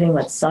if you're dealing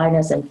with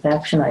sinus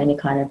infection or any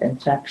kind of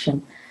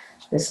infection,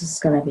 this is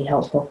going to be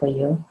helpful for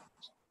you.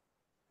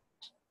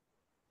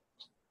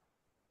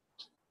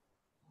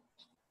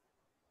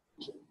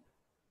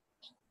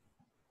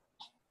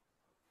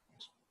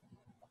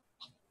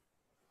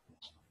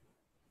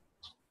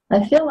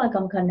 I feel like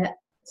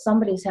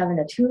somebody's having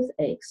a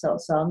toothache, so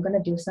I'm going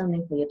to do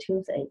something for your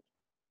toothache.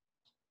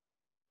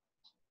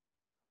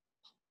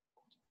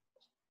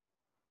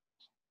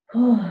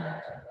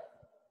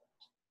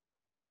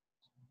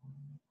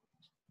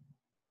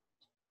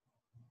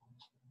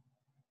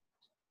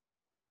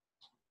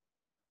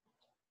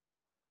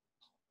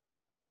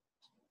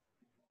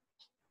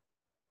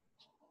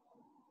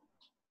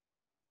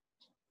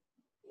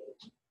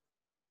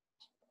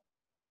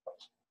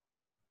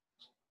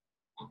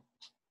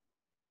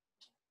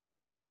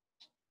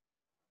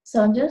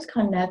 So I'm just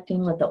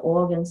connecting with the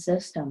organ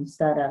systems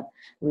that are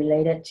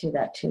related to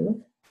that tooth,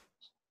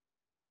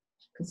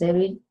 because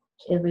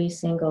every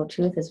single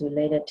tooth is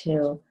related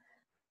to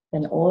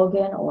an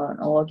organ or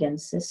an organ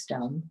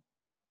system.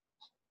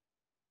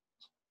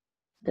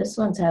 This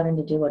one's having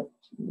to do with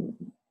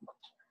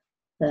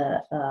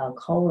the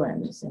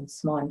colons and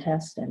small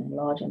intestine and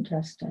large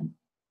intestine.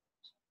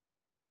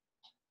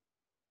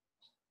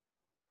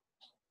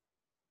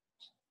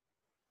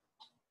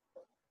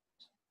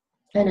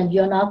 And if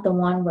you're not the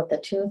one with the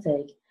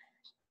toothache,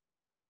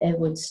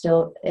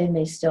 it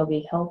may still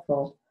be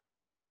helpful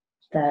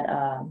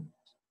that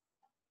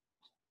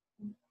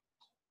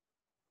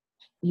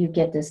you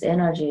get this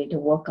energy to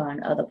work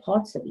on other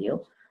parts of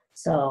you.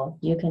 So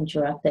you can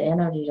direct the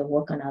energy to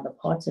work on other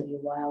parts of you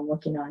while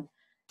working on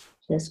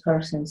this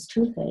person's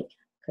toothache,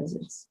 because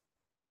it's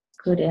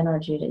good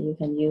energy that you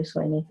can use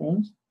for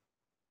anything.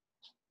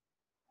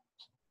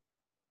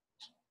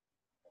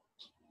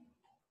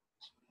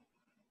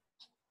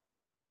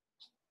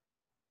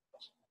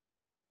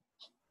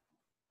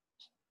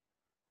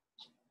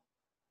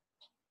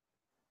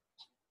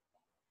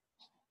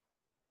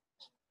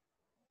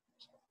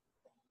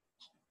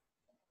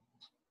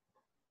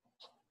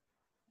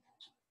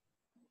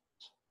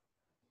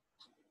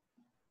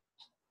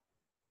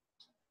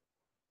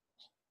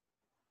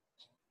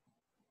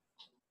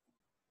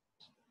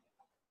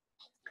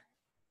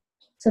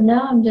 So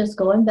now I'm just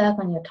going back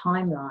on your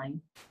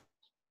timeline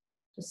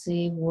to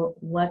see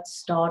what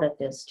started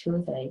this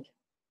toothache.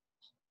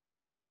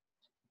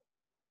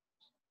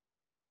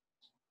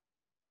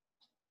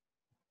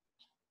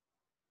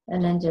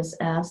 And then just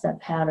ask that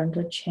pattern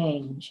to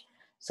change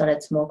so that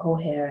it's more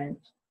coherent,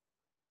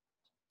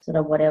 so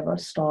that whatever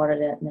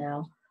started it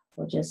now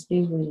will just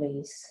be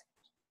released.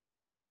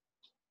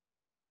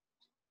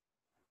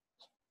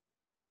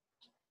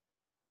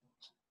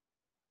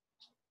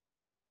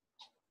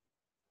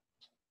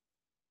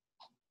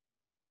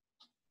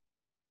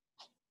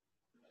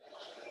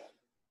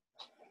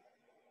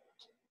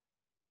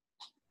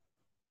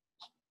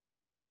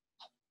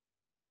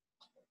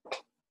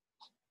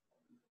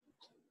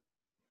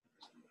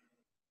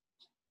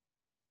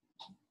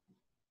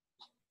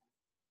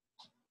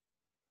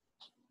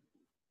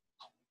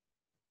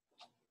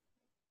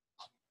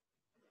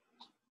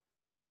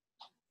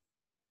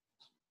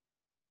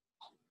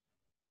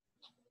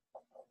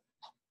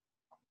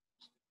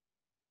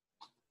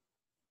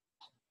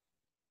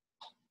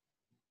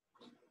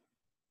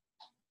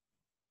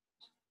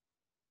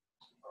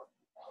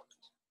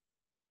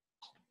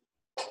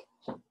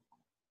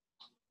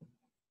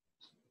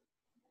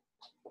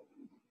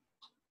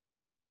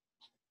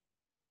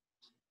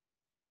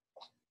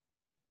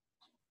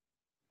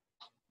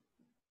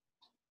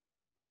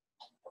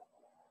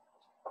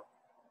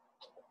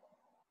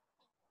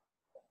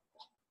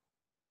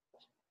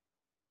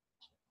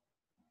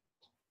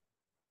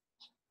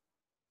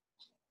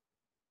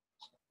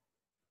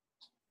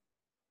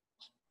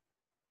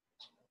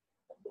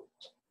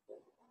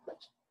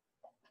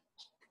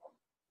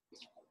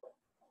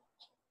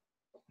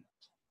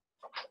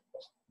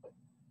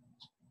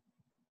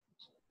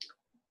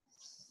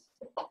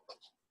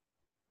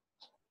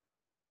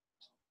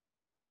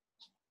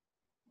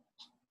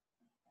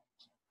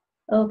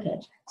 Okay,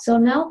 so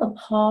now the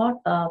part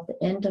of the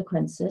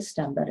endocrine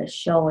system that is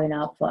showing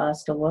up for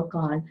us to work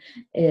on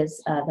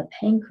is the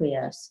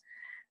pancreas.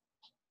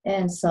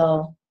 And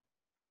so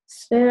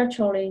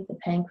spiritually, the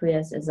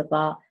pancreas is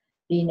about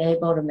being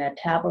able to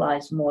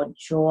metabolize more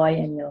joy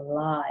in your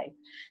life.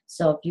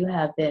 So if you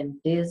have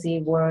been busy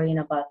worrying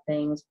about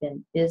things,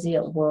 been busy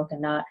at work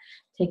and not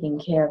taking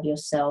care of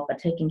yourself or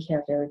taking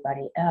care of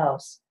everybody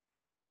else,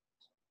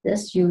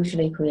 this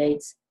usually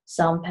creates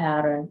some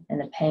pattern in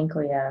the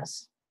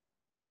pancreas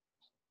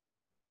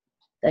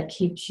that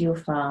keeps you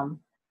from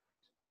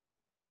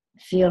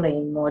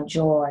feeling more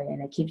joy,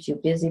 and it keeps you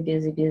busy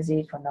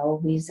for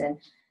no reason,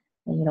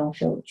 and you don't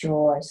feel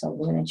joy. So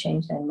we're going to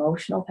change the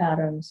emotional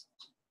patterns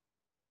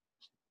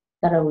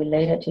that are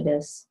related to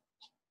this,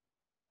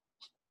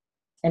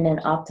 and then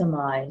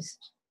optimize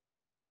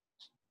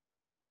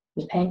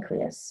your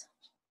pancreas,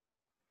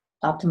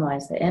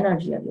 optimize the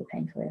energy of your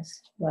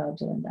pancreas while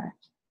doing that.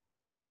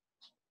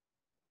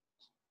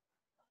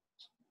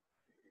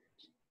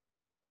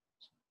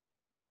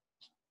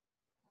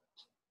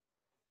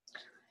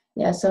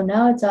 Yeah, so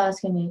now it's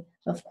asking me,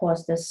 of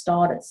course, this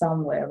started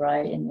somewhere,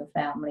 right, in your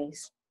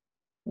families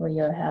where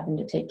you're having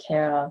to take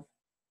care of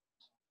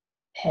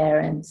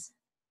parents.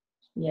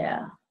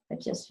 Yeah, it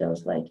just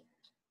feels like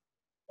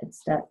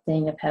it's that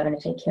thing of having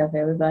to take care of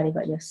everybody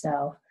but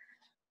yourself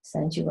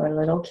since you were a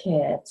little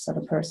kid. So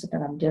the person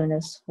that I'm doing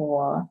this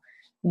for,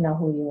 you know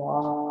who you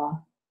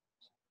are.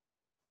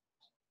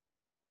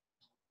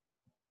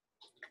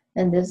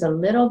 And there's a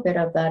little bit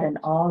of that in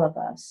all of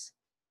us.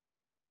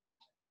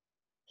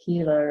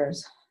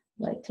 Healers,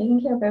 like taking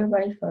care of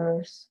everybody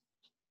first.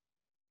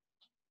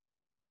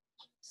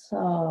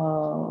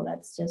 So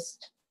let's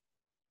just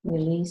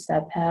release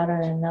that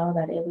pattern and know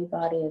that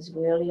everybody is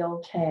really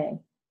okay.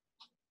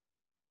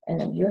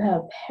 And if you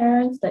have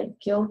parents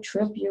that guilt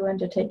trip you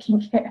into taking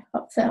care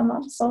of them,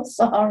 I'm so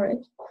sorry.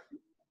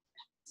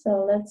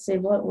 So let's see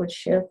what would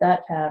shift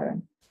that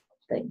pattern.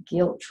 The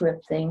guilt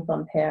trip thing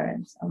from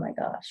parents. Oh my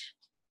gosh.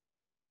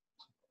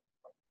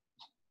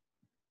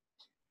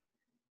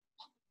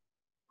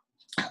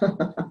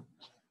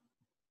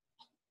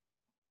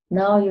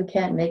 No, you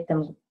can't make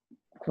them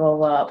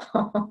grow up.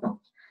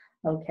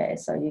 Okay,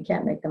 so you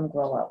can't make them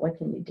grow up. What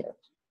can you do?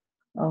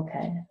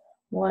 Okay,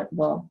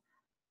 well,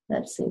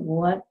 let's see,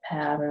 what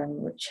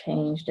pattern would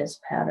change this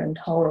pattern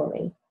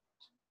totally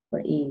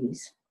for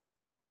ease?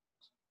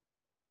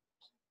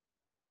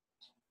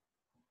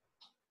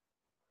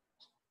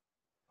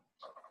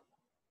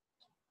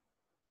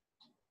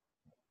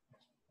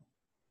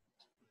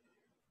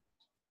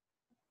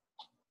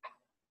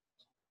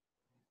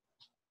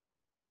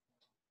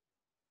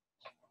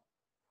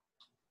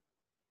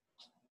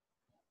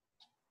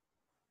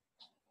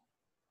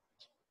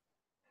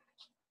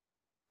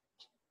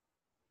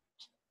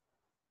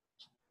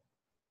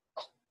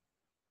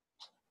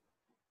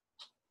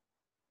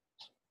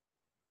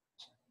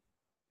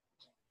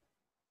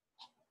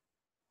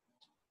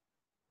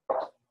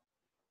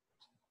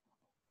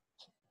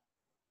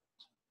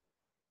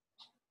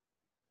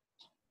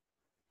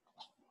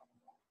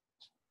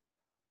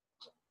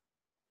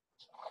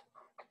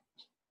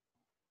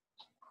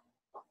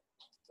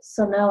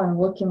 So now I'm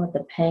working with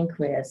the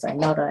pancreas. I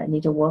know that I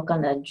need to work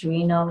on the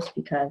adrenals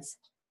because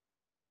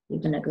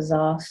you've been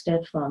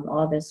exhausted from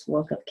all this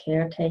work of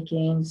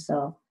caretaking.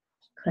 So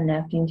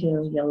connecting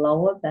to your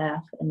lower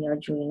back and your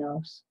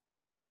adrenals.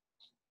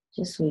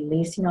 Just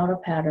releasing all the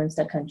patterns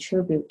that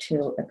contribute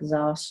to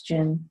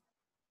exhaustion.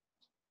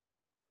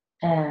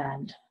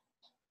 And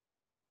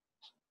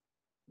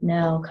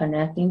now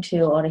connecting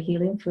to all the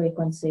healing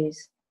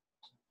frequencies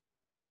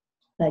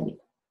that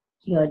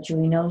your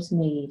adrenals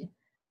need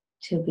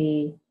to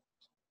be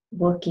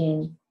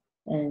working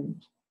in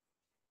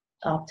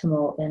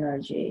optimal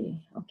energy.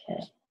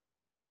 Okay.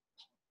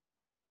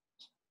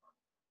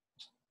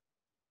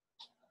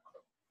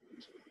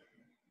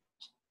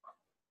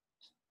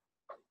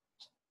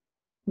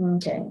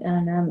 Okay,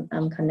 and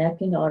I'm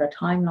connecting all the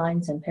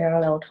timelines and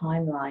parallel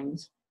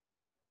timelines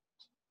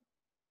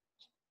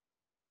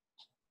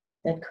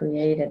that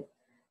created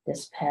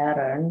this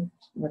pattern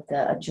with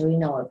the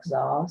adrenal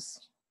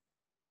exhaust.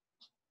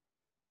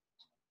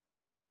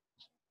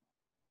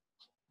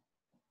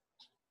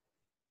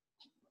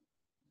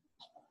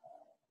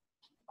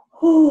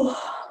 Whew.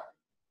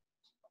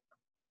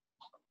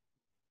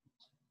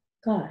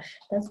 Gosh,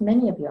 that's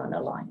many of you on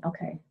the line.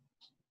 Okay.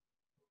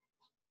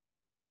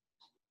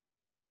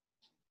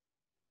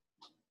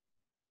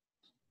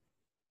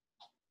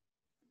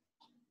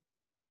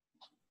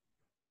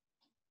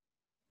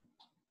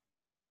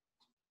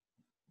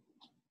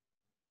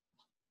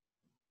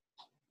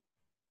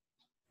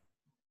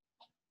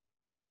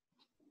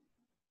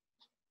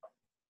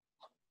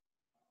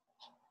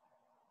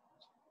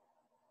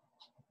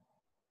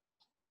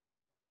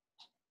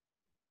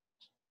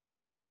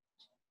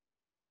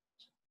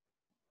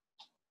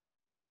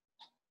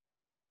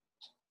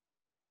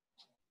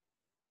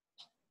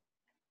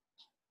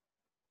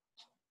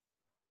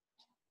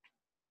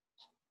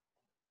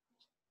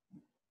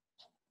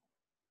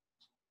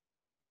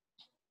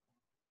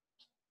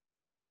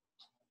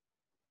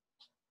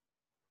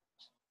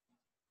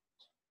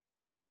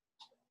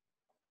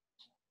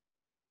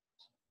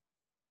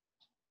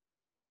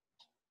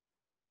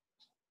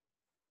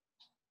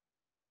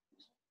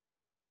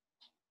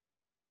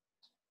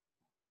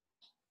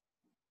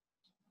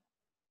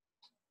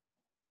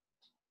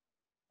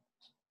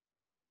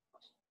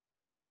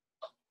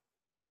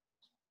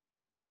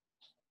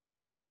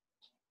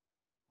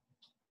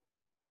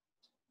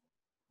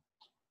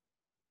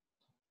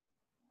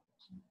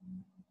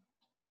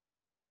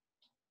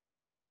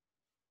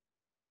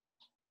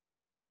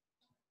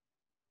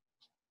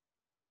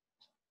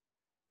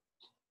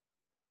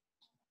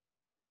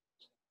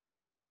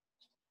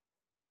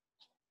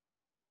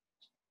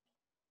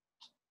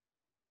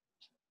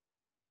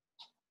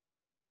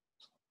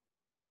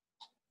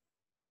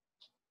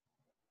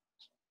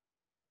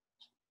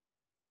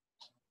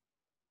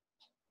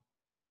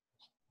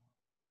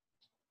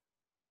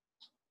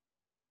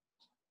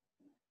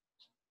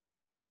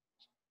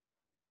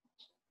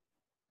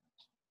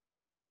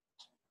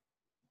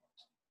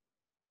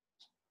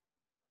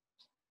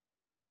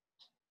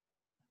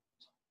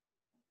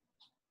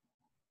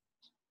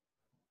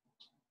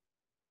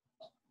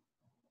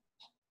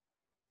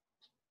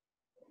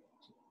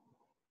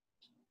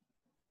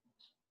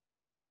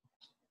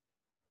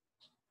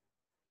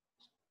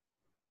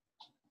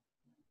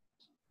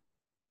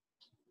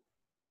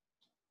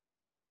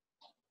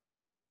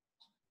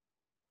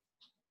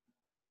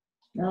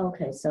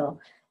 Okay, so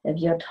if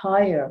you're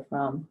tired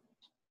from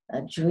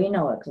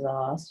adrenal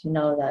exhaust, you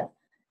know that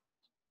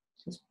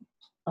just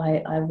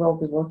I will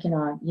be working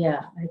on,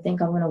 yeah, I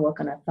think I'm going to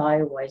work on a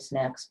thyroid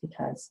next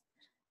because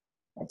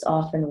it's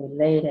often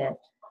related.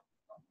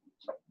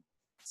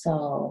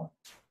 So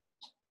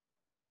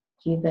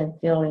if you've been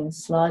feeling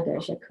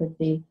sluggish, it could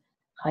be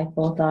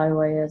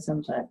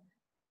hypothyroidism, but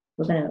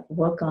we're going to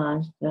work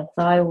on your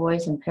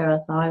thyroids and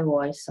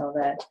parathyroids so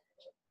that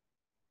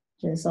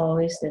there's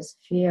always this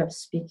fear of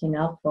speaking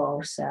up for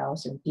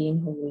ourselves and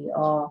being who we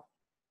are.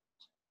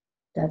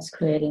 That's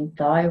creating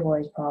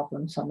thyroid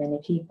problems for many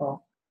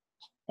people.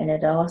 And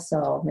it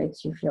also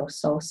makes you feel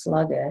so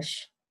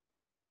sluggish.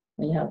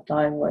 when you have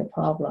thyroid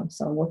problems.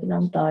 So I'm working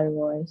on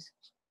thyroids.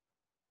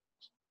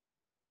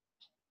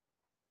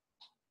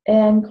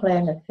 And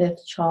clearing the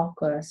fifth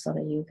chakra so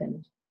that you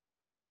can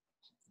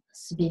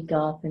speak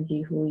up and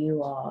be who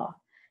you are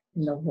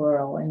in the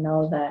world and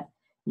know that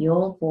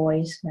your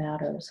voice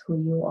matters, who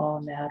you are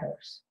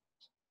matters.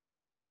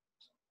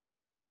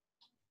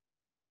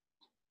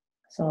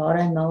 So all the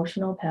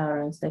emotional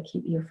patterns that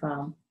keep you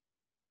from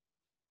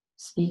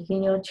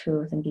speaking your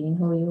truth and being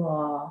who you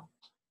are,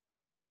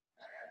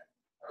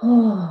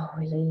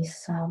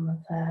 release some of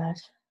that,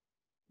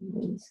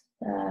 release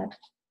that,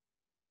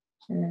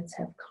 and let's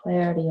have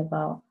clarity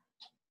about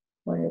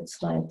what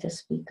it's like to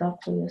speak up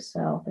for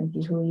yourself and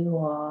be who you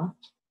are.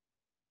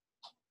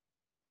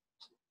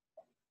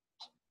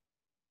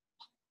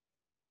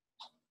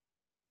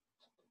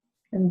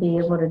 And be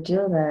able to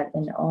do that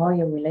in all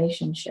your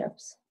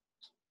relationships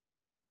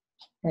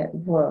at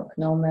work,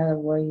 no matter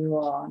where you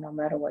are, no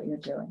matter what you're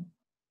doing.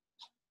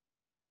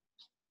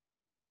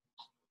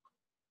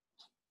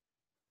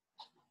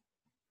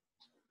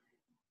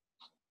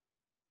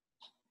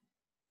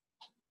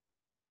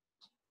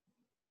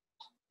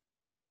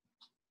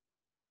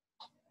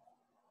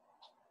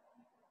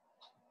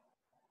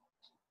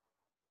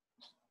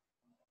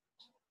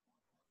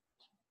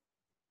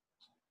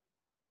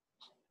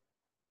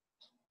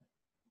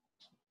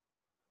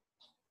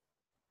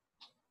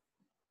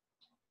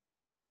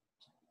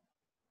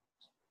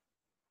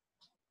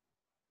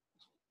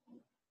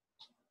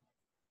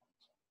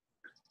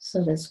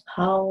 So there's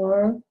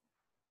power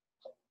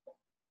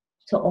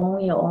to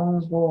own your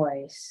own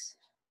voice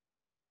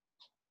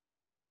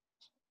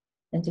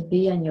and to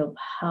be in your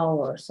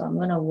power. So I'm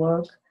going to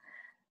work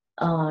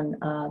on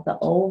the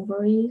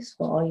ovaries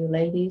for all you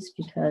ladies,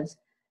 because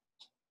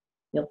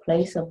your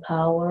place of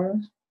power,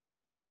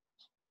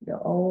 your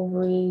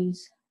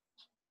ovaries,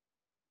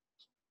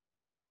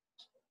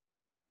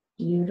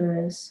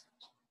 uterus,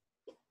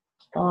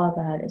 all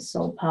that is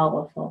so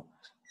powerful.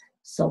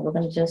 So we're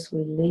going to just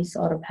release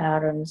all the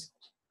patterns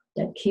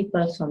that keep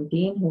us from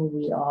being who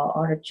we are,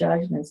 all the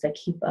judgments that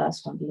keep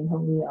us from being who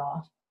we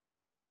are.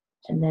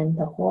 And then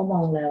the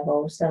hormone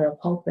levels that are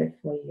appropriate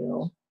for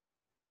you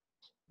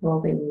will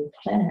be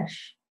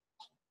replenished.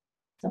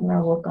 So I'm going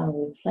to work on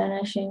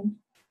replenishing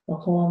the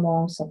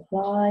hormone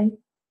supply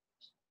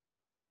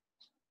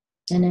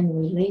and then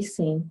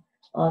releasing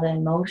all the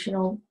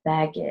emotional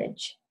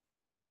baggage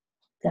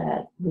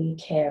that we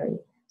carry.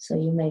 So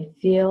you may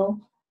feel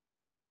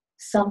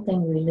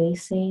something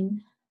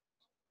releasing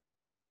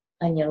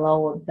on your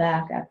lower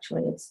back.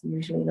 Actually, it's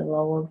usually the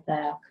lower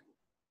back.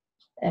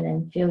 And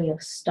then feel your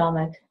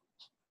stomach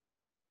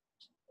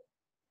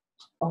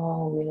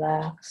all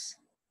relax.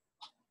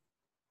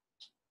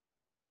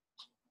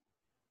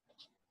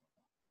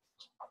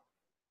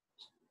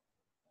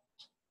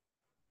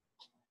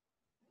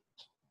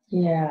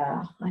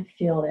 Yeah, I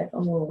feel it.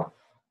 Oh.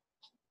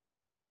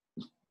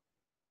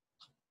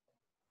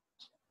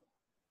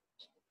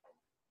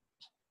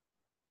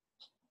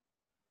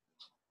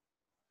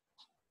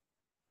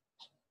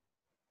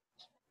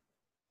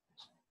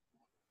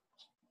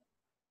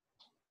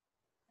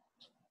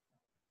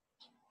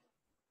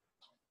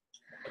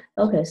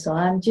 Okay, so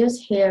I'm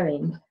just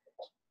hearing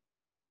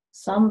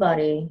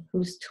somebody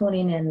who's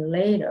tuning in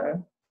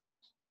later,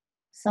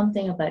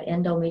 something about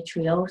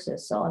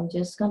endometriosis. So I'm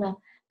just gonna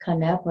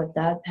connect with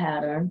that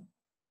pattern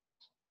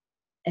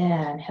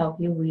and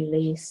help you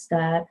release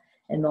that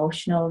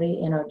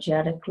emotionally,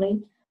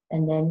 energetically,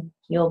 and then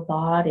your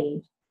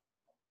body,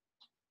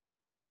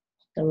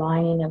 the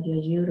lining of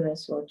your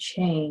uterus will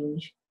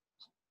change.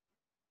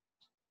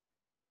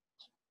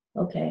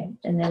 Okay,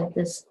 and then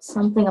there's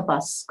something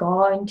about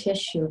scarring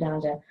tissue down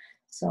there.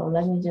 So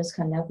let me just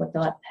connect with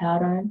that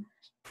pattern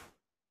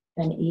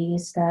and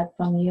ease that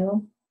from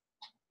you.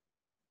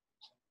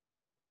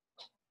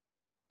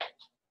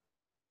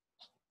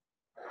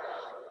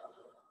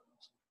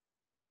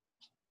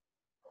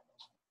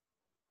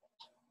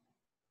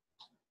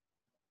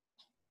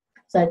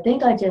 So I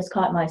think I just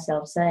caught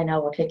myself saying I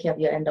will take care of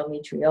your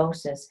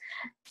endometriosis.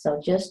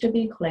 So just to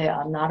be clear,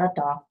 I'm not a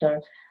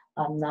doctor.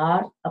 I'm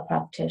not a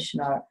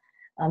practitioner.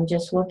 I'm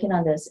just working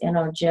on this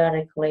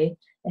energetically.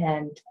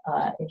 And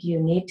if you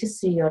need to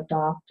see your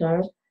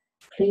doctor,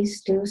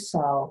 please do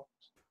so.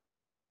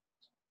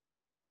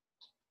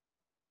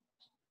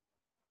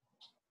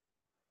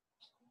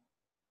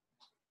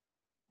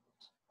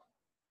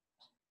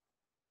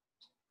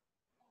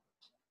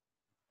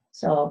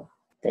 So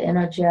the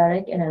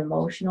energetic and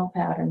emotional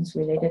patterns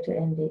related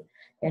to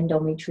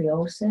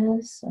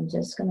endometriosis, I'm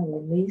just going to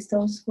release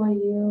those for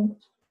you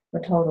for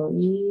total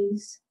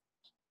ease.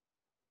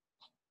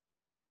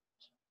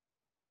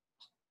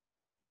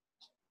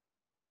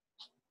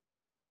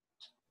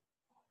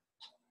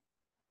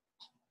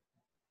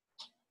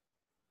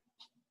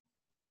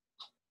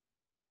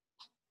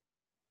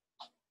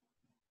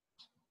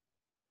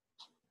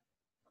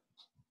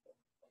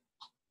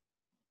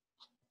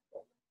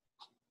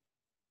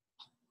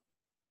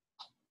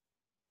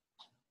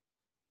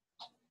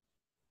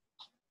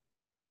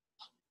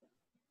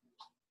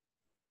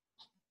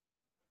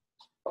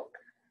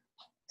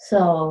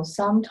 So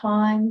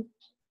sometime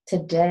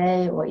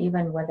today or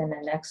even within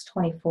the next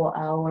 24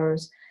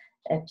 hours,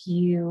 if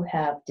you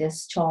have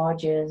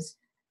discharges,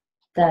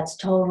 that's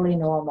totally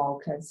normal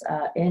because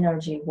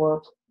energy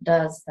work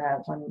does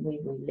that. When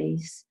we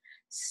release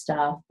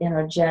stuff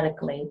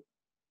energetically,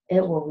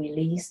 it will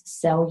release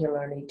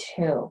cellularly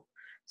too.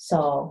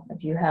 So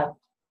if you have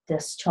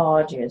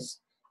discharges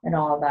and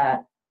all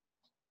that,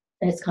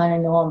 it's kind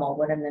of normal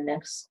within the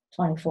next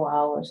 24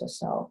 hours or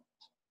so.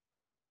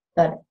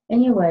 But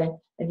anyway,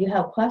 if you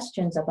have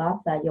questions about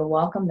that, you're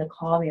welcome to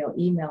call me or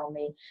email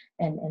me,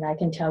 and I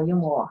can tell you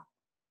more.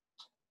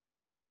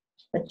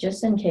 But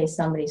just in case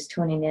somebody's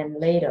tuning in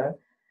later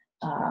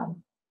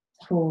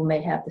who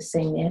may have the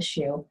same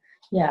issue,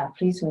 yeah,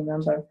 please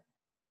remember,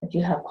 if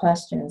you have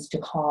questions, to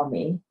call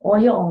me or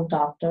your own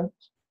doctor.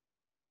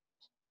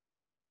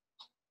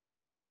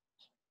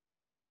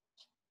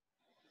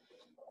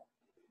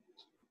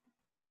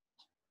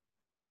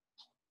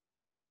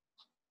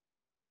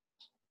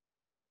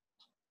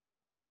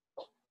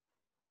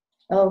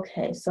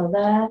 Okay, so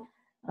that,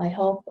 I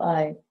hope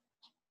I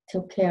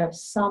took care of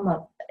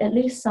at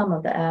least some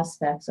of the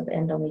aspects of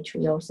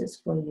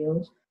endometriosis for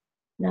you.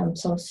 And I'm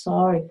so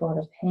sorry for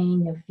the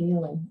pain you're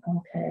feeling.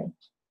 Okay.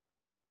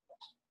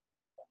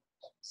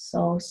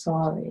 So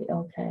sorry.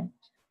 Okay.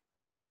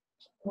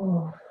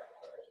 Oh,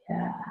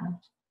 yeah.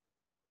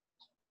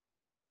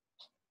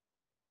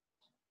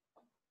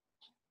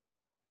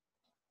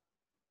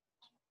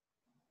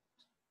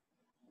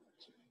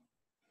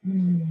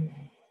 Hmm.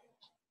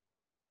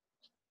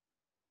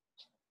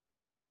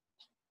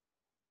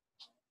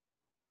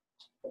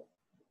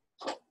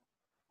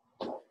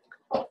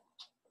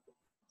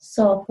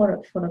 So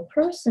for the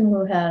person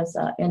who has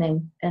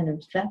an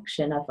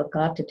infection, I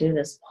forgot to do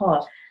this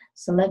part.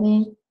 So let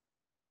me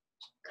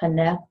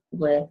connect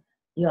with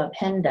your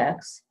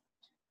appendix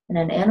and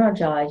then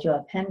energize your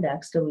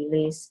appendix to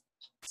release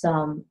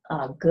some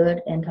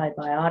good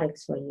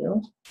antibiotics for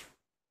you,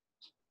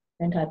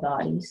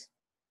 antibodies.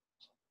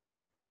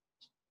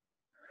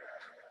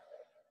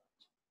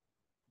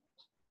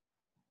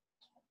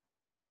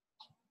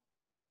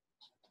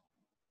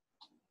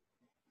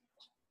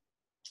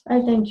 I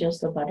think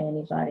just about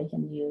anybody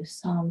can use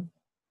some.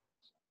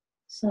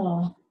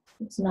 So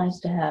it's nice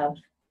to have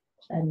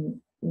a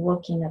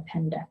working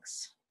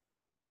appendix.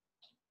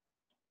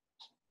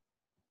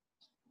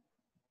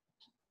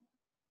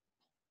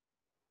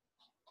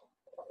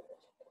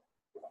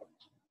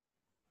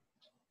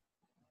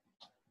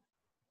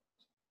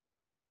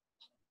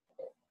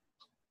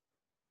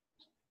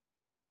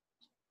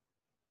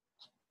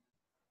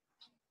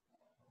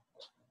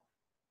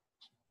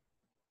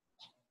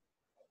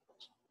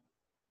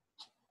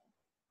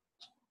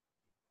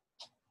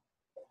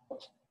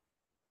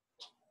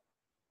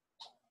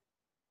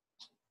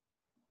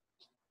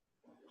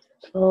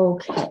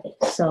 Okay,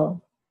 so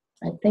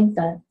I think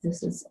that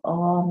this is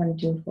all I'm going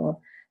to do for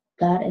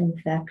that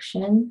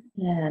infection.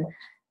 And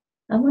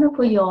I'm going to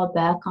put you all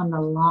back on the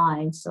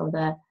line so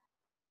that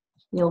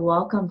you're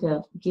welcome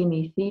to give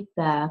me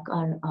feedback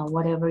on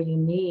whatever you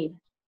need.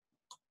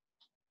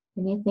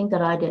 Anything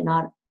that I did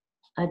not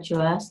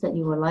address that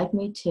you would like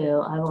me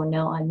to, I will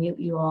now unmute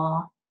you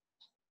all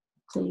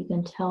so you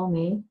can tell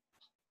me.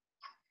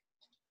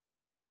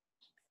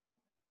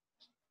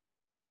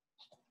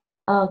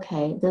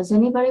 Okay, does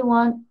anybody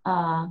want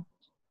to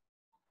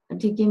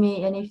give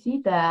me any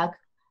feedback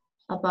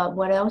about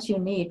what else you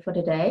need for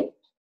today?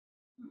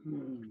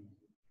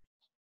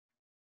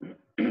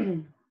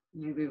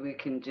 Maybe we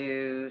can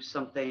do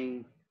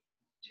something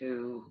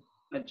to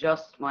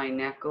adjust my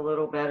neck a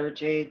little better,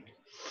 Jade.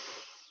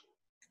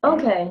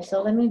 Okay,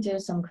 so let me do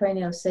some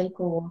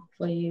craniosacral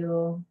for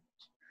you.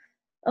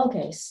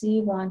 Okay,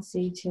 C1,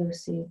 C2,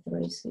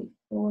 C3,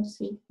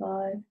 C4,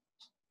 C5.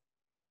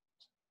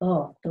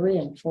 Oh, 3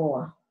 and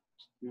 4.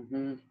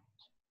 Mm-hmm.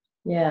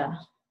 Yeah,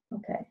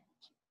 okay.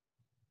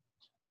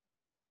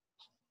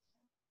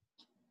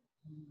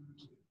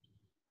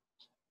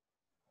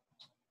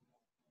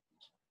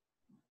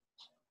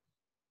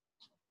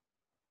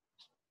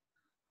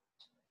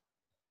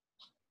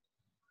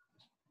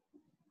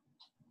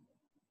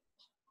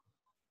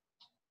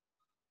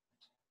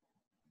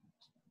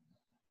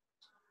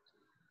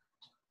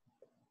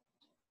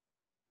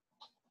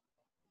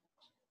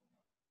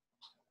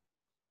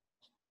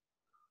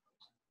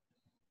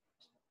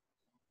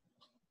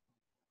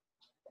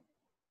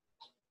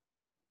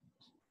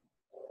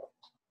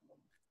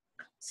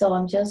 So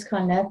I'm just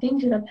connecting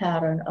to the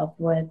pattern of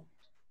what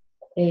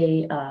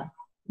a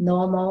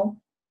normal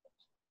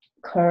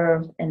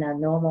curve and a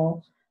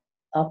normal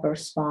upper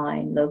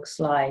spine looks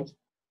like.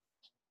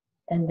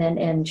 And then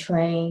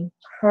entrain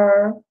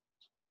her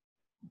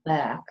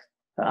back,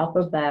 her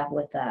upper back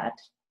with that,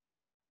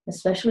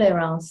 especially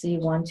around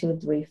C1, 2,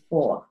 3,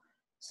 4.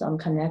 So I'm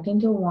connecting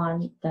to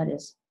one that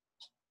is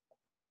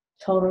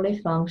totally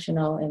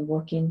functional and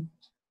working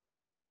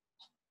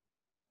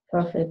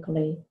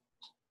perfectly.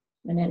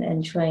 And then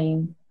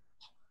entrain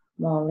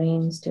more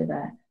leans to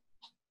that.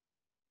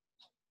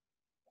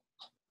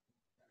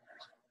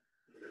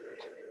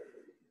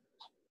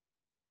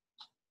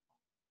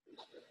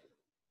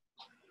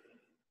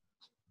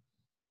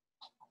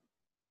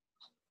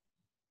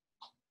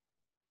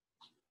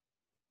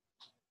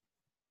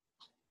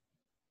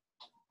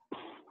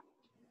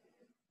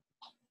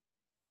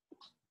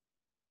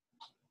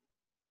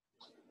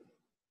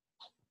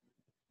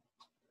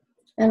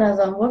 And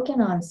as I'm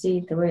working on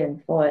C3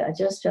 and 4, I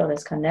just feel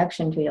this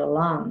connection to your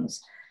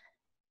lungs.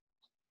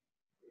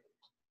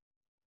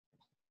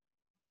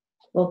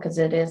 Well, because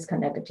it is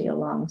connected to your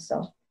lungs,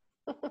 so.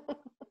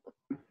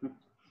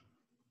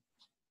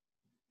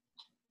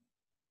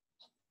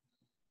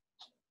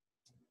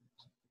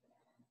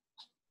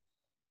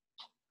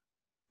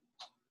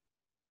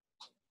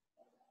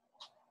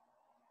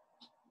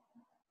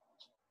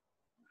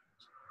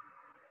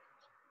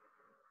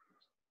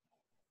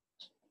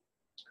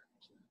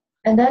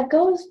 And that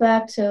goes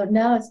back to,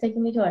 now it's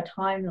taking me to a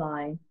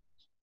timeline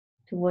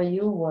to where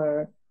you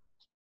were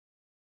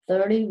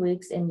 30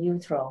 weeks in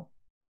utero.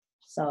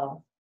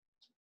 So,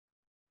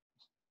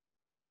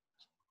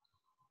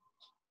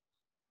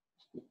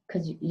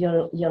 because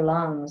your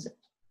lungs,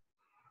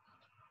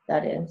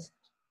 that is.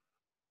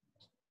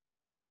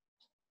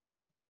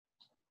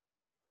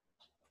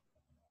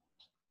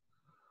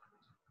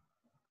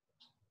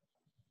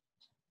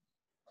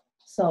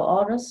 So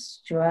all the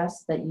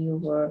stress that you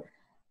were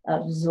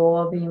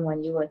absorbing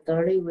when you were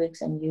 30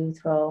 weeks in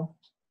utero,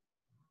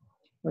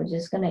 we're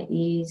just going to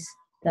ease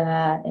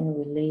that and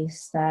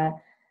release that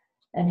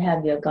and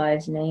have your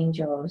guides and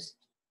angels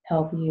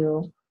help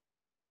you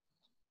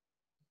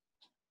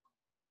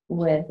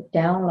with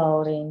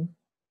downloading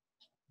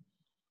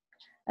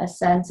a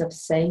sense of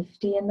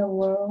safety in the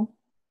world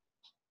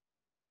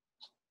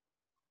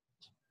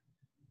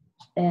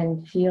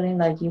and feeling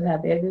like you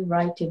have every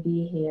right to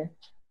be here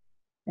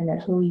and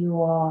that who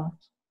you are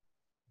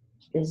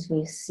is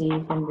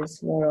received in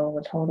this world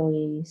with total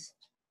ease.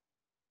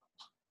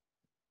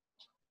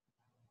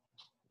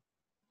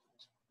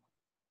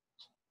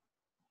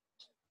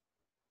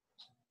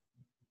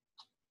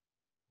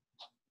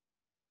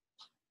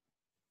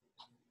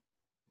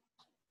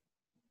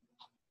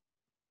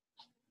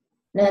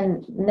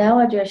 Then now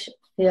I just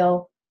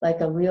feel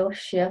like a real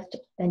shift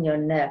in your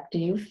neck. Do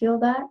you feel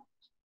that?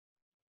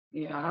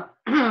 Yeah.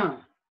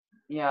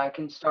 Yeah, I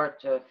can start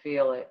to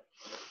feel it.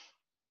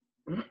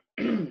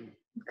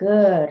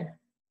 Good.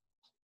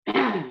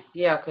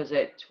 Yeah, because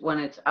when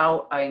it's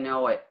out, I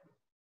know it.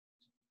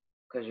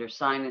 Because your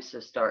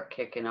sinuses start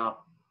kicking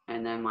up,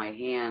 and then my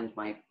hand,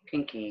 my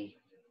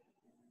pinky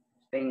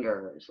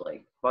finger is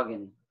like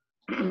bugging.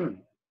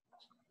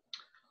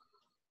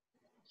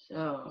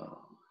 So.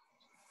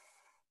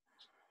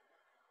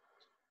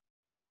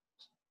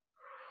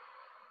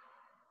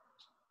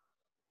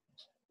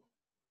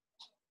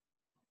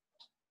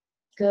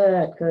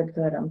 Good, good,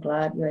 good. I'm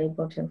glad you're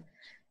able to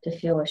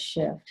feel a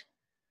shift.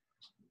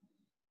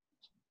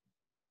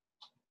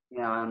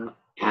 Yeah, I'm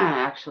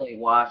actually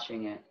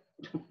watching it.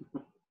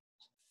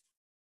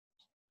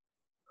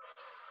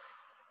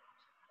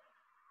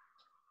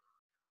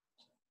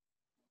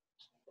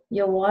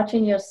 You're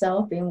watching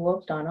yourself being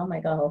worked on. Oh my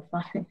God, how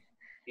fun.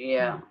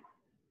 Yeah.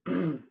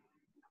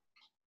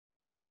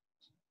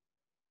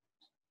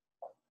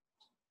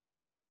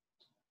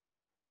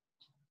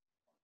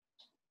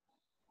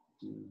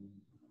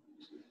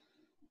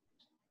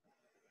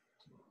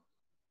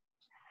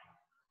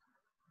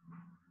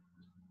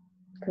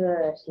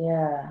 Good,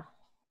 yeah.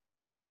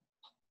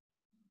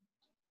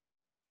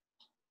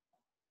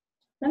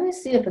 Let me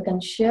see if we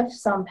can shift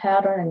some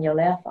pattern in your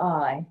left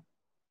eye.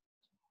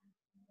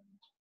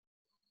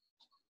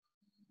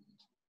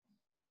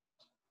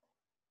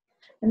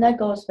 And that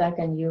goes back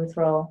in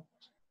utero.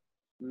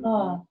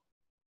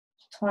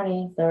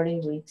 20,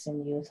 30 weeks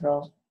in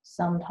utero,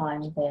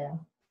 sometime there.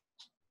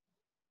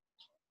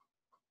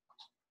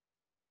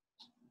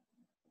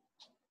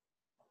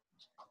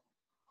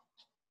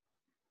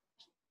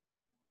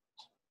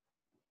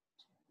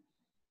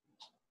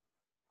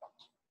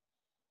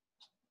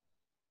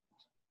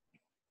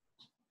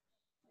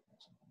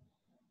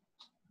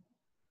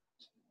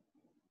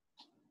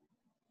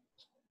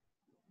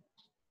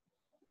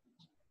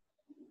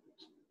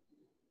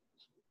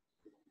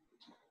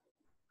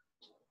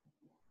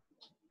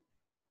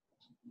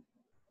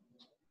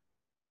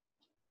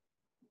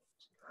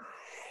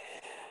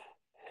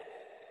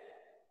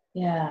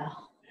 Yeah,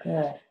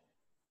 good.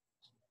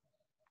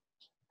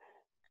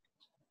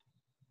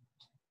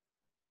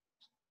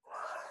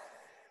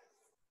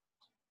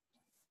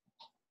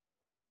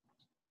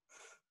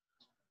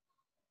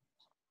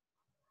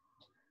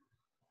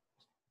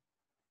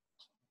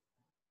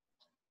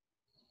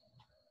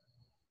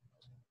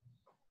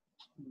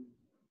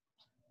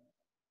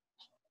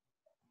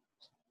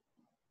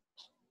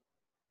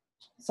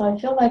 So I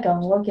feel like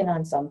I'm working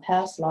on some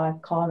past life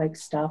karmic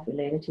stuff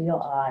related to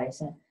your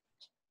eyes. And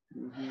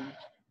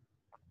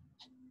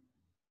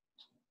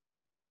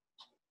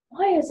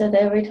why is it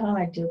every time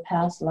I do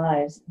past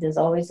lives, there's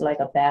always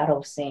like a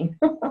battle scene?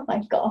 Oh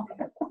my God.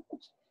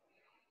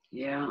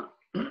 Yeah.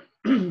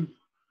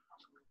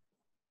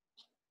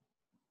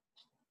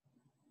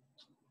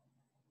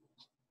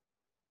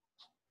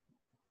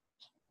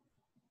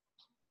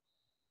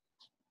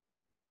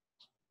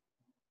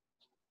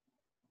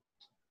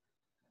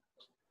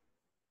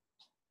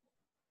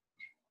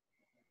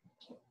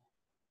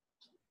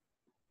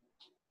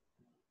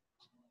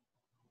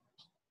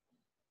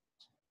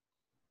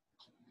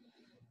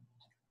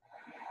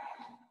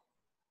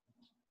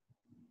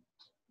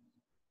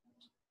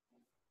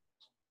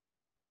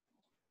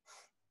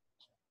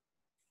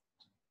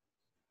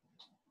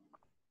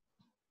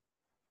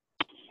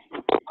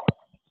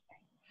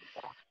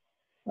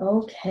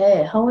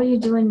 Okay, how are you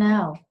doing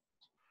now?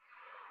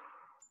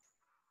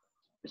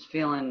 Just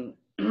feeling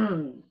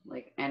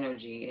like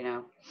energy, you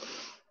know,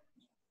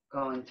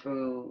 going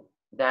through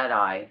that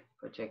eye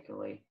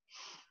particularly.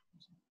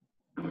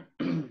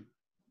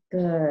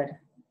 Good.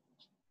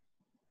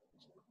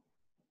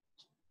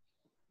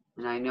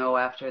 And I know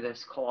after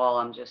this call,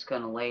 I'm just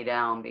going to lay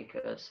down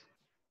because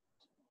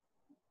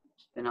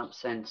I've been up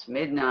since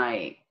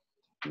midnight.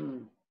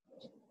 And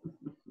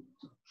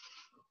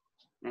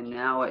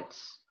now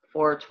it's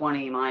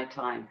 4:20 my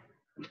time.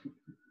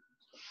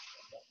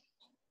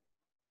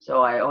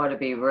 So I ought to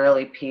be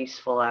really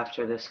peaceful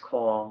after this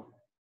call.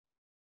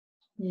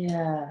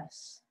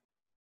 Yes.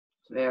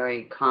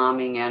 Very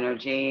calming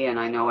energy, and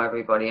I know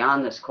everybody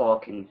on this call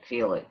can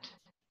feel it.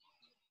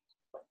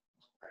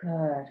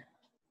 Good.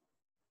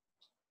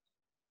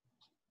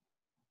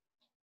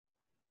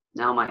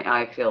 Now my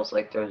eye feels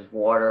like there's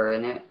water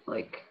in it,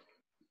 like.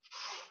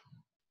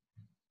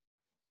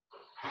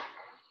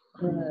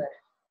 Good.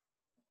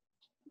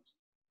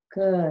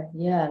 Good.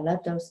 Yeah,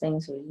 let those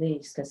things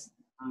release because,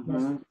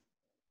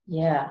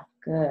 yeah,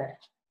 good.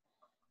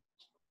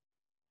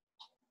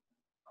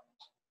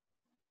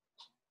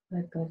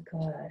 Good, good,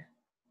 good.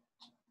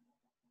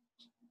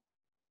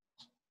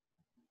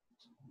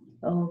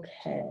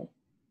 Okay.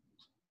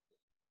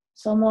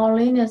 So,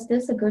 Maureen, is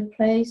this a good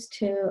place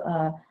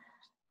to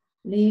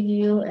leave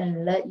you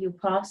and let you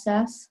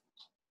process?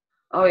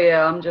 Oh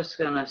yeah, I'm just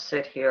gonna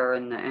sit here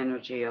in the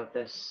energy of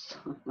this.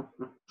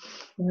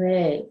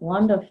 Great,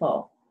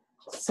 wonderful.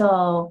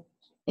 So,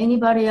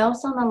 anybody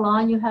else on the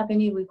line? You have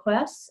any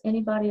requests?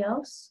 Anybody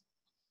else?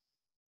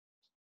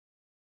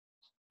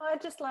 I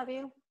just love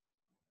you.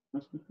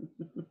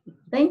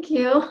 Thank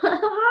you.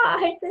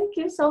 Hi, thank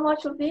you so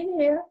much for being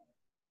here.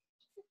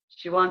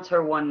 She wants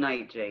her one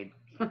night, Jade.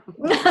 I'm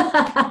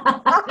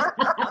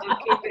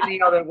keeping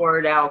the other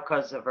word out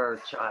because of her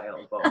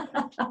child.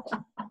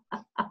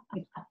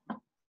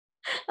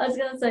 I was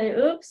gonna say,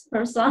 oops,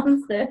 her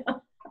son's there.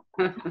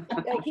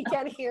 Yeah, he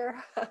can't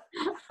hear. She's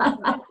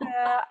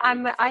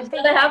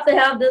gonna have to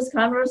have this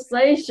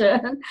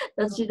conversation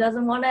that she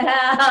doesn't want to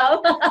have.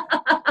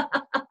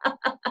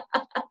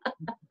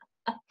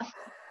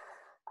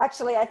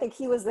 Actually, I think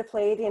he was the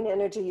Pleiadian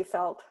energy you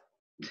felt.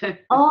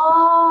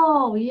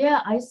 Oh,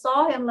 yeah, I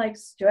saw him like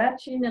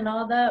stretching and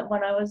all that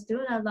when I was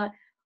doing it. I was like,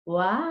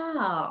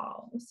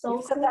 wow, so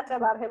You said cool. that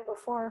about him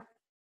before.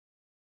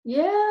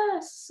 Yeah,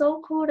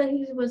 so cool that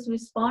he was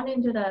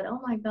responding to that. Oh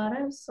my God,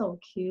 that was so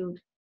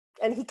cute.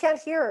 And he can't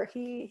hear.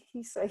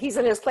 He's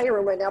in his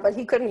playroom right now, but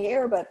he couldn't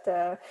hear. But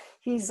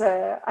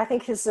I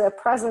think his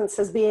presence,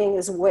 his being,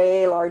 is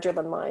way larger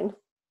than mine.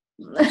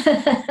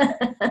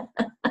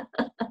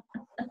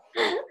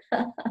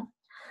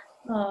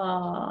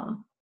 Oh,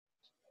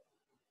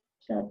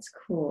 that's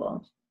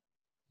cool.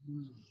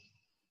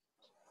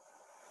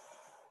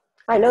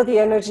 I know the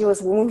energy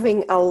was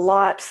moving a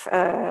lot.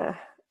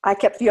 I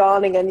kept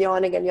yawning and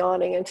yawning and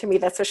yawning, and to me,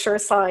 that's a sure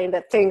sign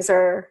that things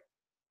are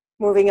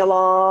moving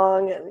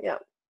along. And yeah,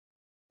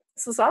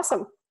 this is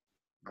awesome.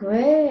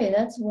 Great,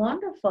 that's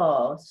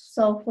wonderful.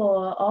 So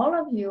for all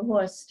of you who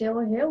are still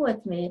here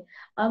with me,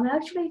 I'm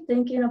actually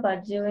thinking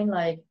about doing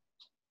like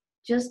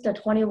just a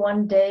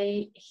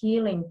 21-day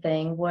healing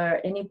thing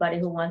where anybody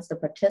who wants to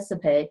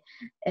participate,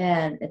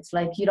 and it's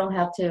like you don't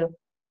have to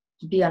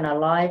be on a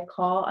live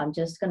call. I'm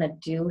just going to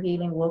do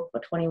healing work for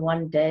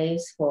 21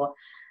 days for,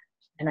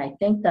 and I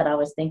think that I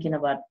was thinking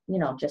about,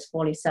 just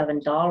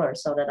 $47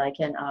 so that I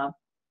can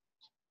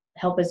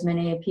help as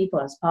many people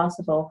as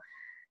possible.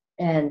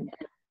 And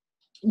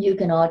you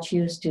can all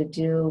choose to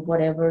do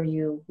whatever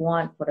you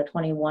want for the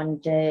 21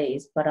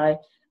 days, but I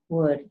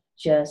would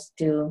just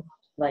do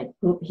like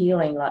group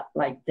healing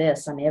like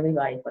this on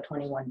everybody for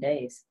 21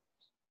 days.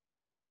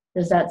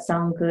 Does that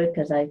sound good?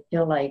 Because I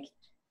feel like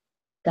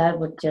that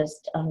would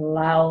just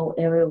allow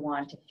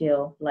everyone to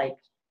feel like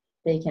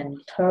they can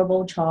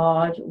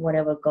turbocharge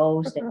whatever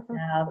goals they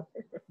have,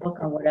 work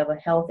on whatever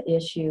health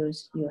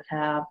issues you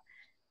have,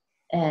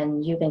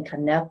 and you can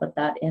connect with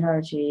that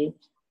energy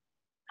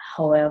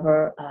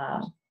however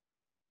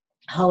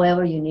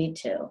you need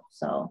to.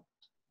 So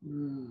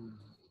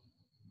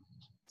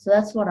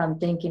that's what I'm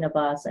thinking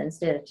about. So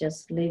instead of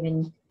just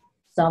leaving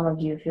some of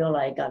you feel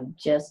like I'm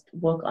just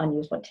work on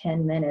you for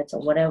 10 minutes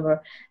or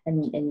whatever,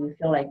 and you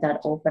feel like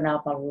that open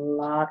up a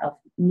lot of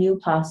new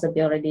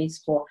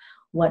possibilities for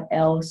what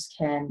else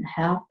can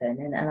happen.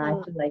 And I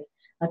feel like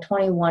a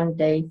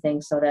 21-day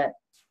thing so that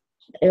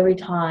every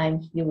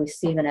time you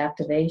receive an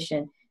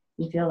activation,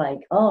 you feel like,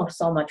 oh,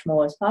 so much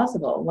more is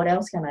possible. What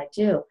else can I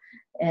do?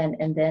 And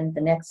then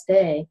the next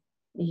day,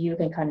 you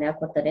can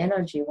connect with that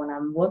energy when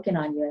I'm working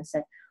on you and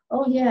say,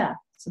 oh, yeah,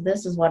 so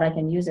this is what I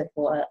can use it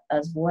for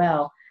as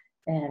well.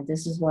 And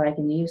this is what I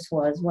can use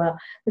for as well.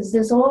 Because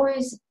there's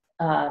always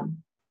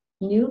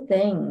new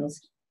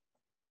things,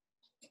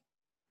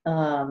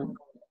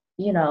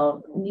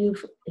 new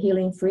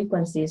healing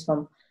frequencies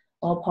from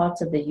all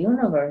parts of the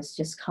universe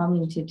just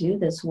coming to do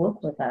this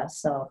work with us.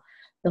 So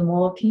the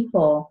more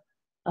people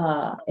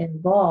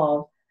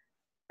involved,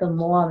 the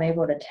more I'm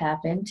able to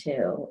tap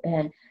into.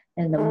 And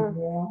And the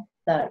more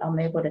that I'm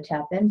able to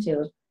tap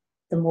into,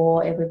 the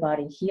more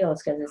everybody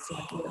heals, because it's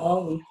like we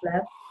all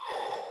reflect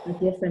a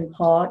different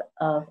part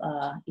of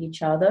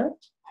each other.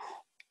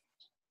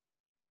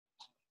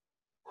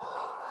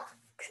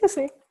 Excuse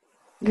me.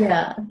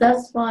 Yeah,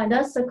 that's fine.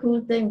 That's the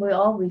cool thing. We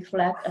all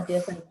reflect a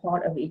different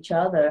part of each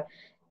other.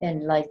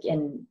 And like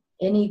in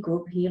any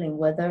group healing,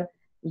 whether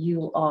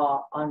you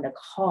are on the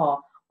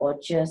call or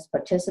just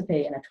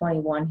participate in a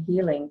 21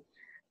 healing,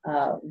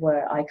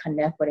 where I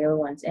connect with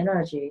everyone's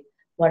energy,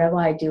 whatever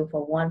I do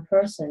for one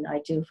person,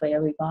 I do for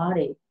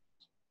everybody.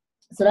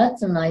 So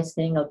that's a nice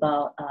thing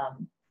about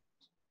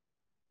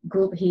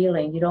group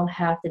healing. You don't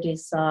have to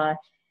decide,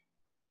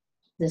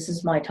 this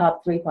is my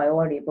top 3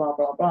 priority, blah,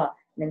 blah, blah.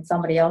 And then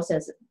somebody else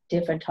has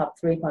different top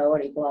 3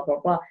 priority, blah, blah,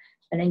 blah.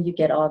 And then you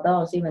get all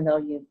those, even though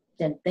you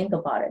didn't think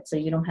about it. So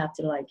you don't have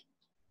to like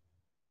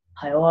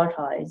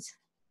prioritize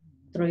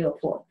 3 or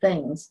 4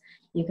 things.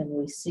 You can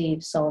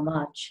receive so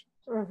much.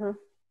 Mm-hmm.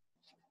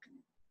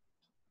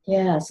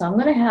 Yeah, so I'm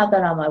going to have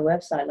that on my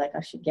website. Like,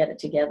 I should get it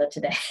together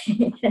today.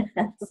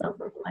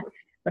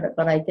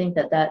 But I think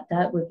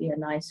that would be a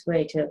nice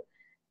way to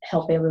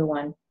help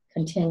everyone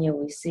continue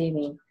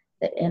receiving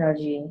the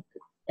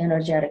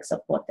energetic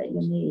support that you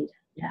need.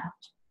 Yeah.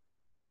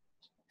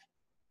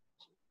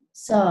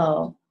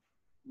 So,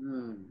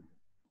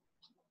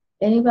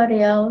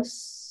 anybody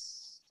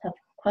else have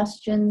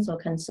questions or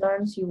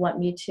concerns you want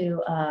me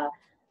to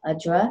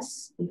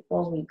address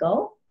before we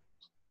go?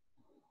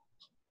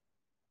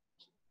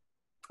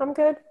 I'm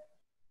good.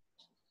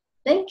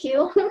 Thank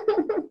you.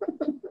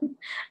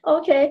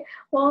 Okay.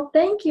 Well,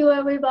 thank you,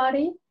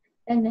 everybody.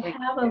 And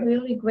have a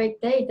really great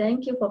day.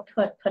 Thank you for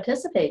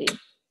participating.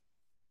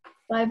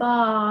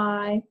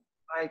 Bye-bye.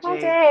 Bye, Jade. Hi,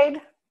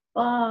 Jade.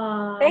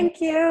 Bye.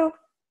 Thank you.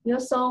 You're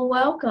so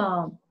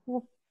welcome.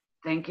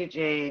 Thank you,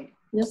 Jade.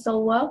 You're so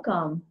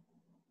welcome.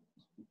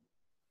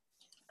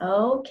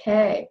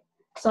 Okay.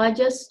 So I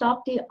just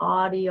stopped the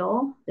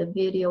audio, the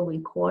video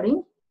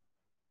recording.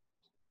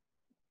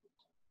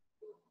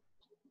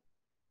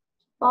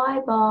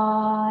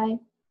 Bye-bye.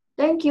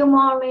 Thank you,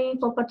 Marlene,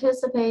 for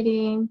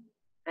participating.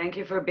 Thank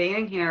you for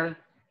being here.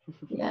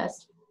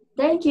 Yes.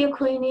 Thank you,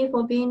 Queenie,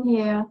 for being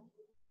here.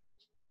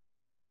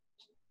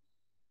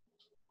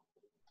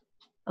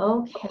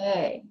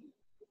 Okay.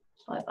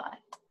 Bye-bye.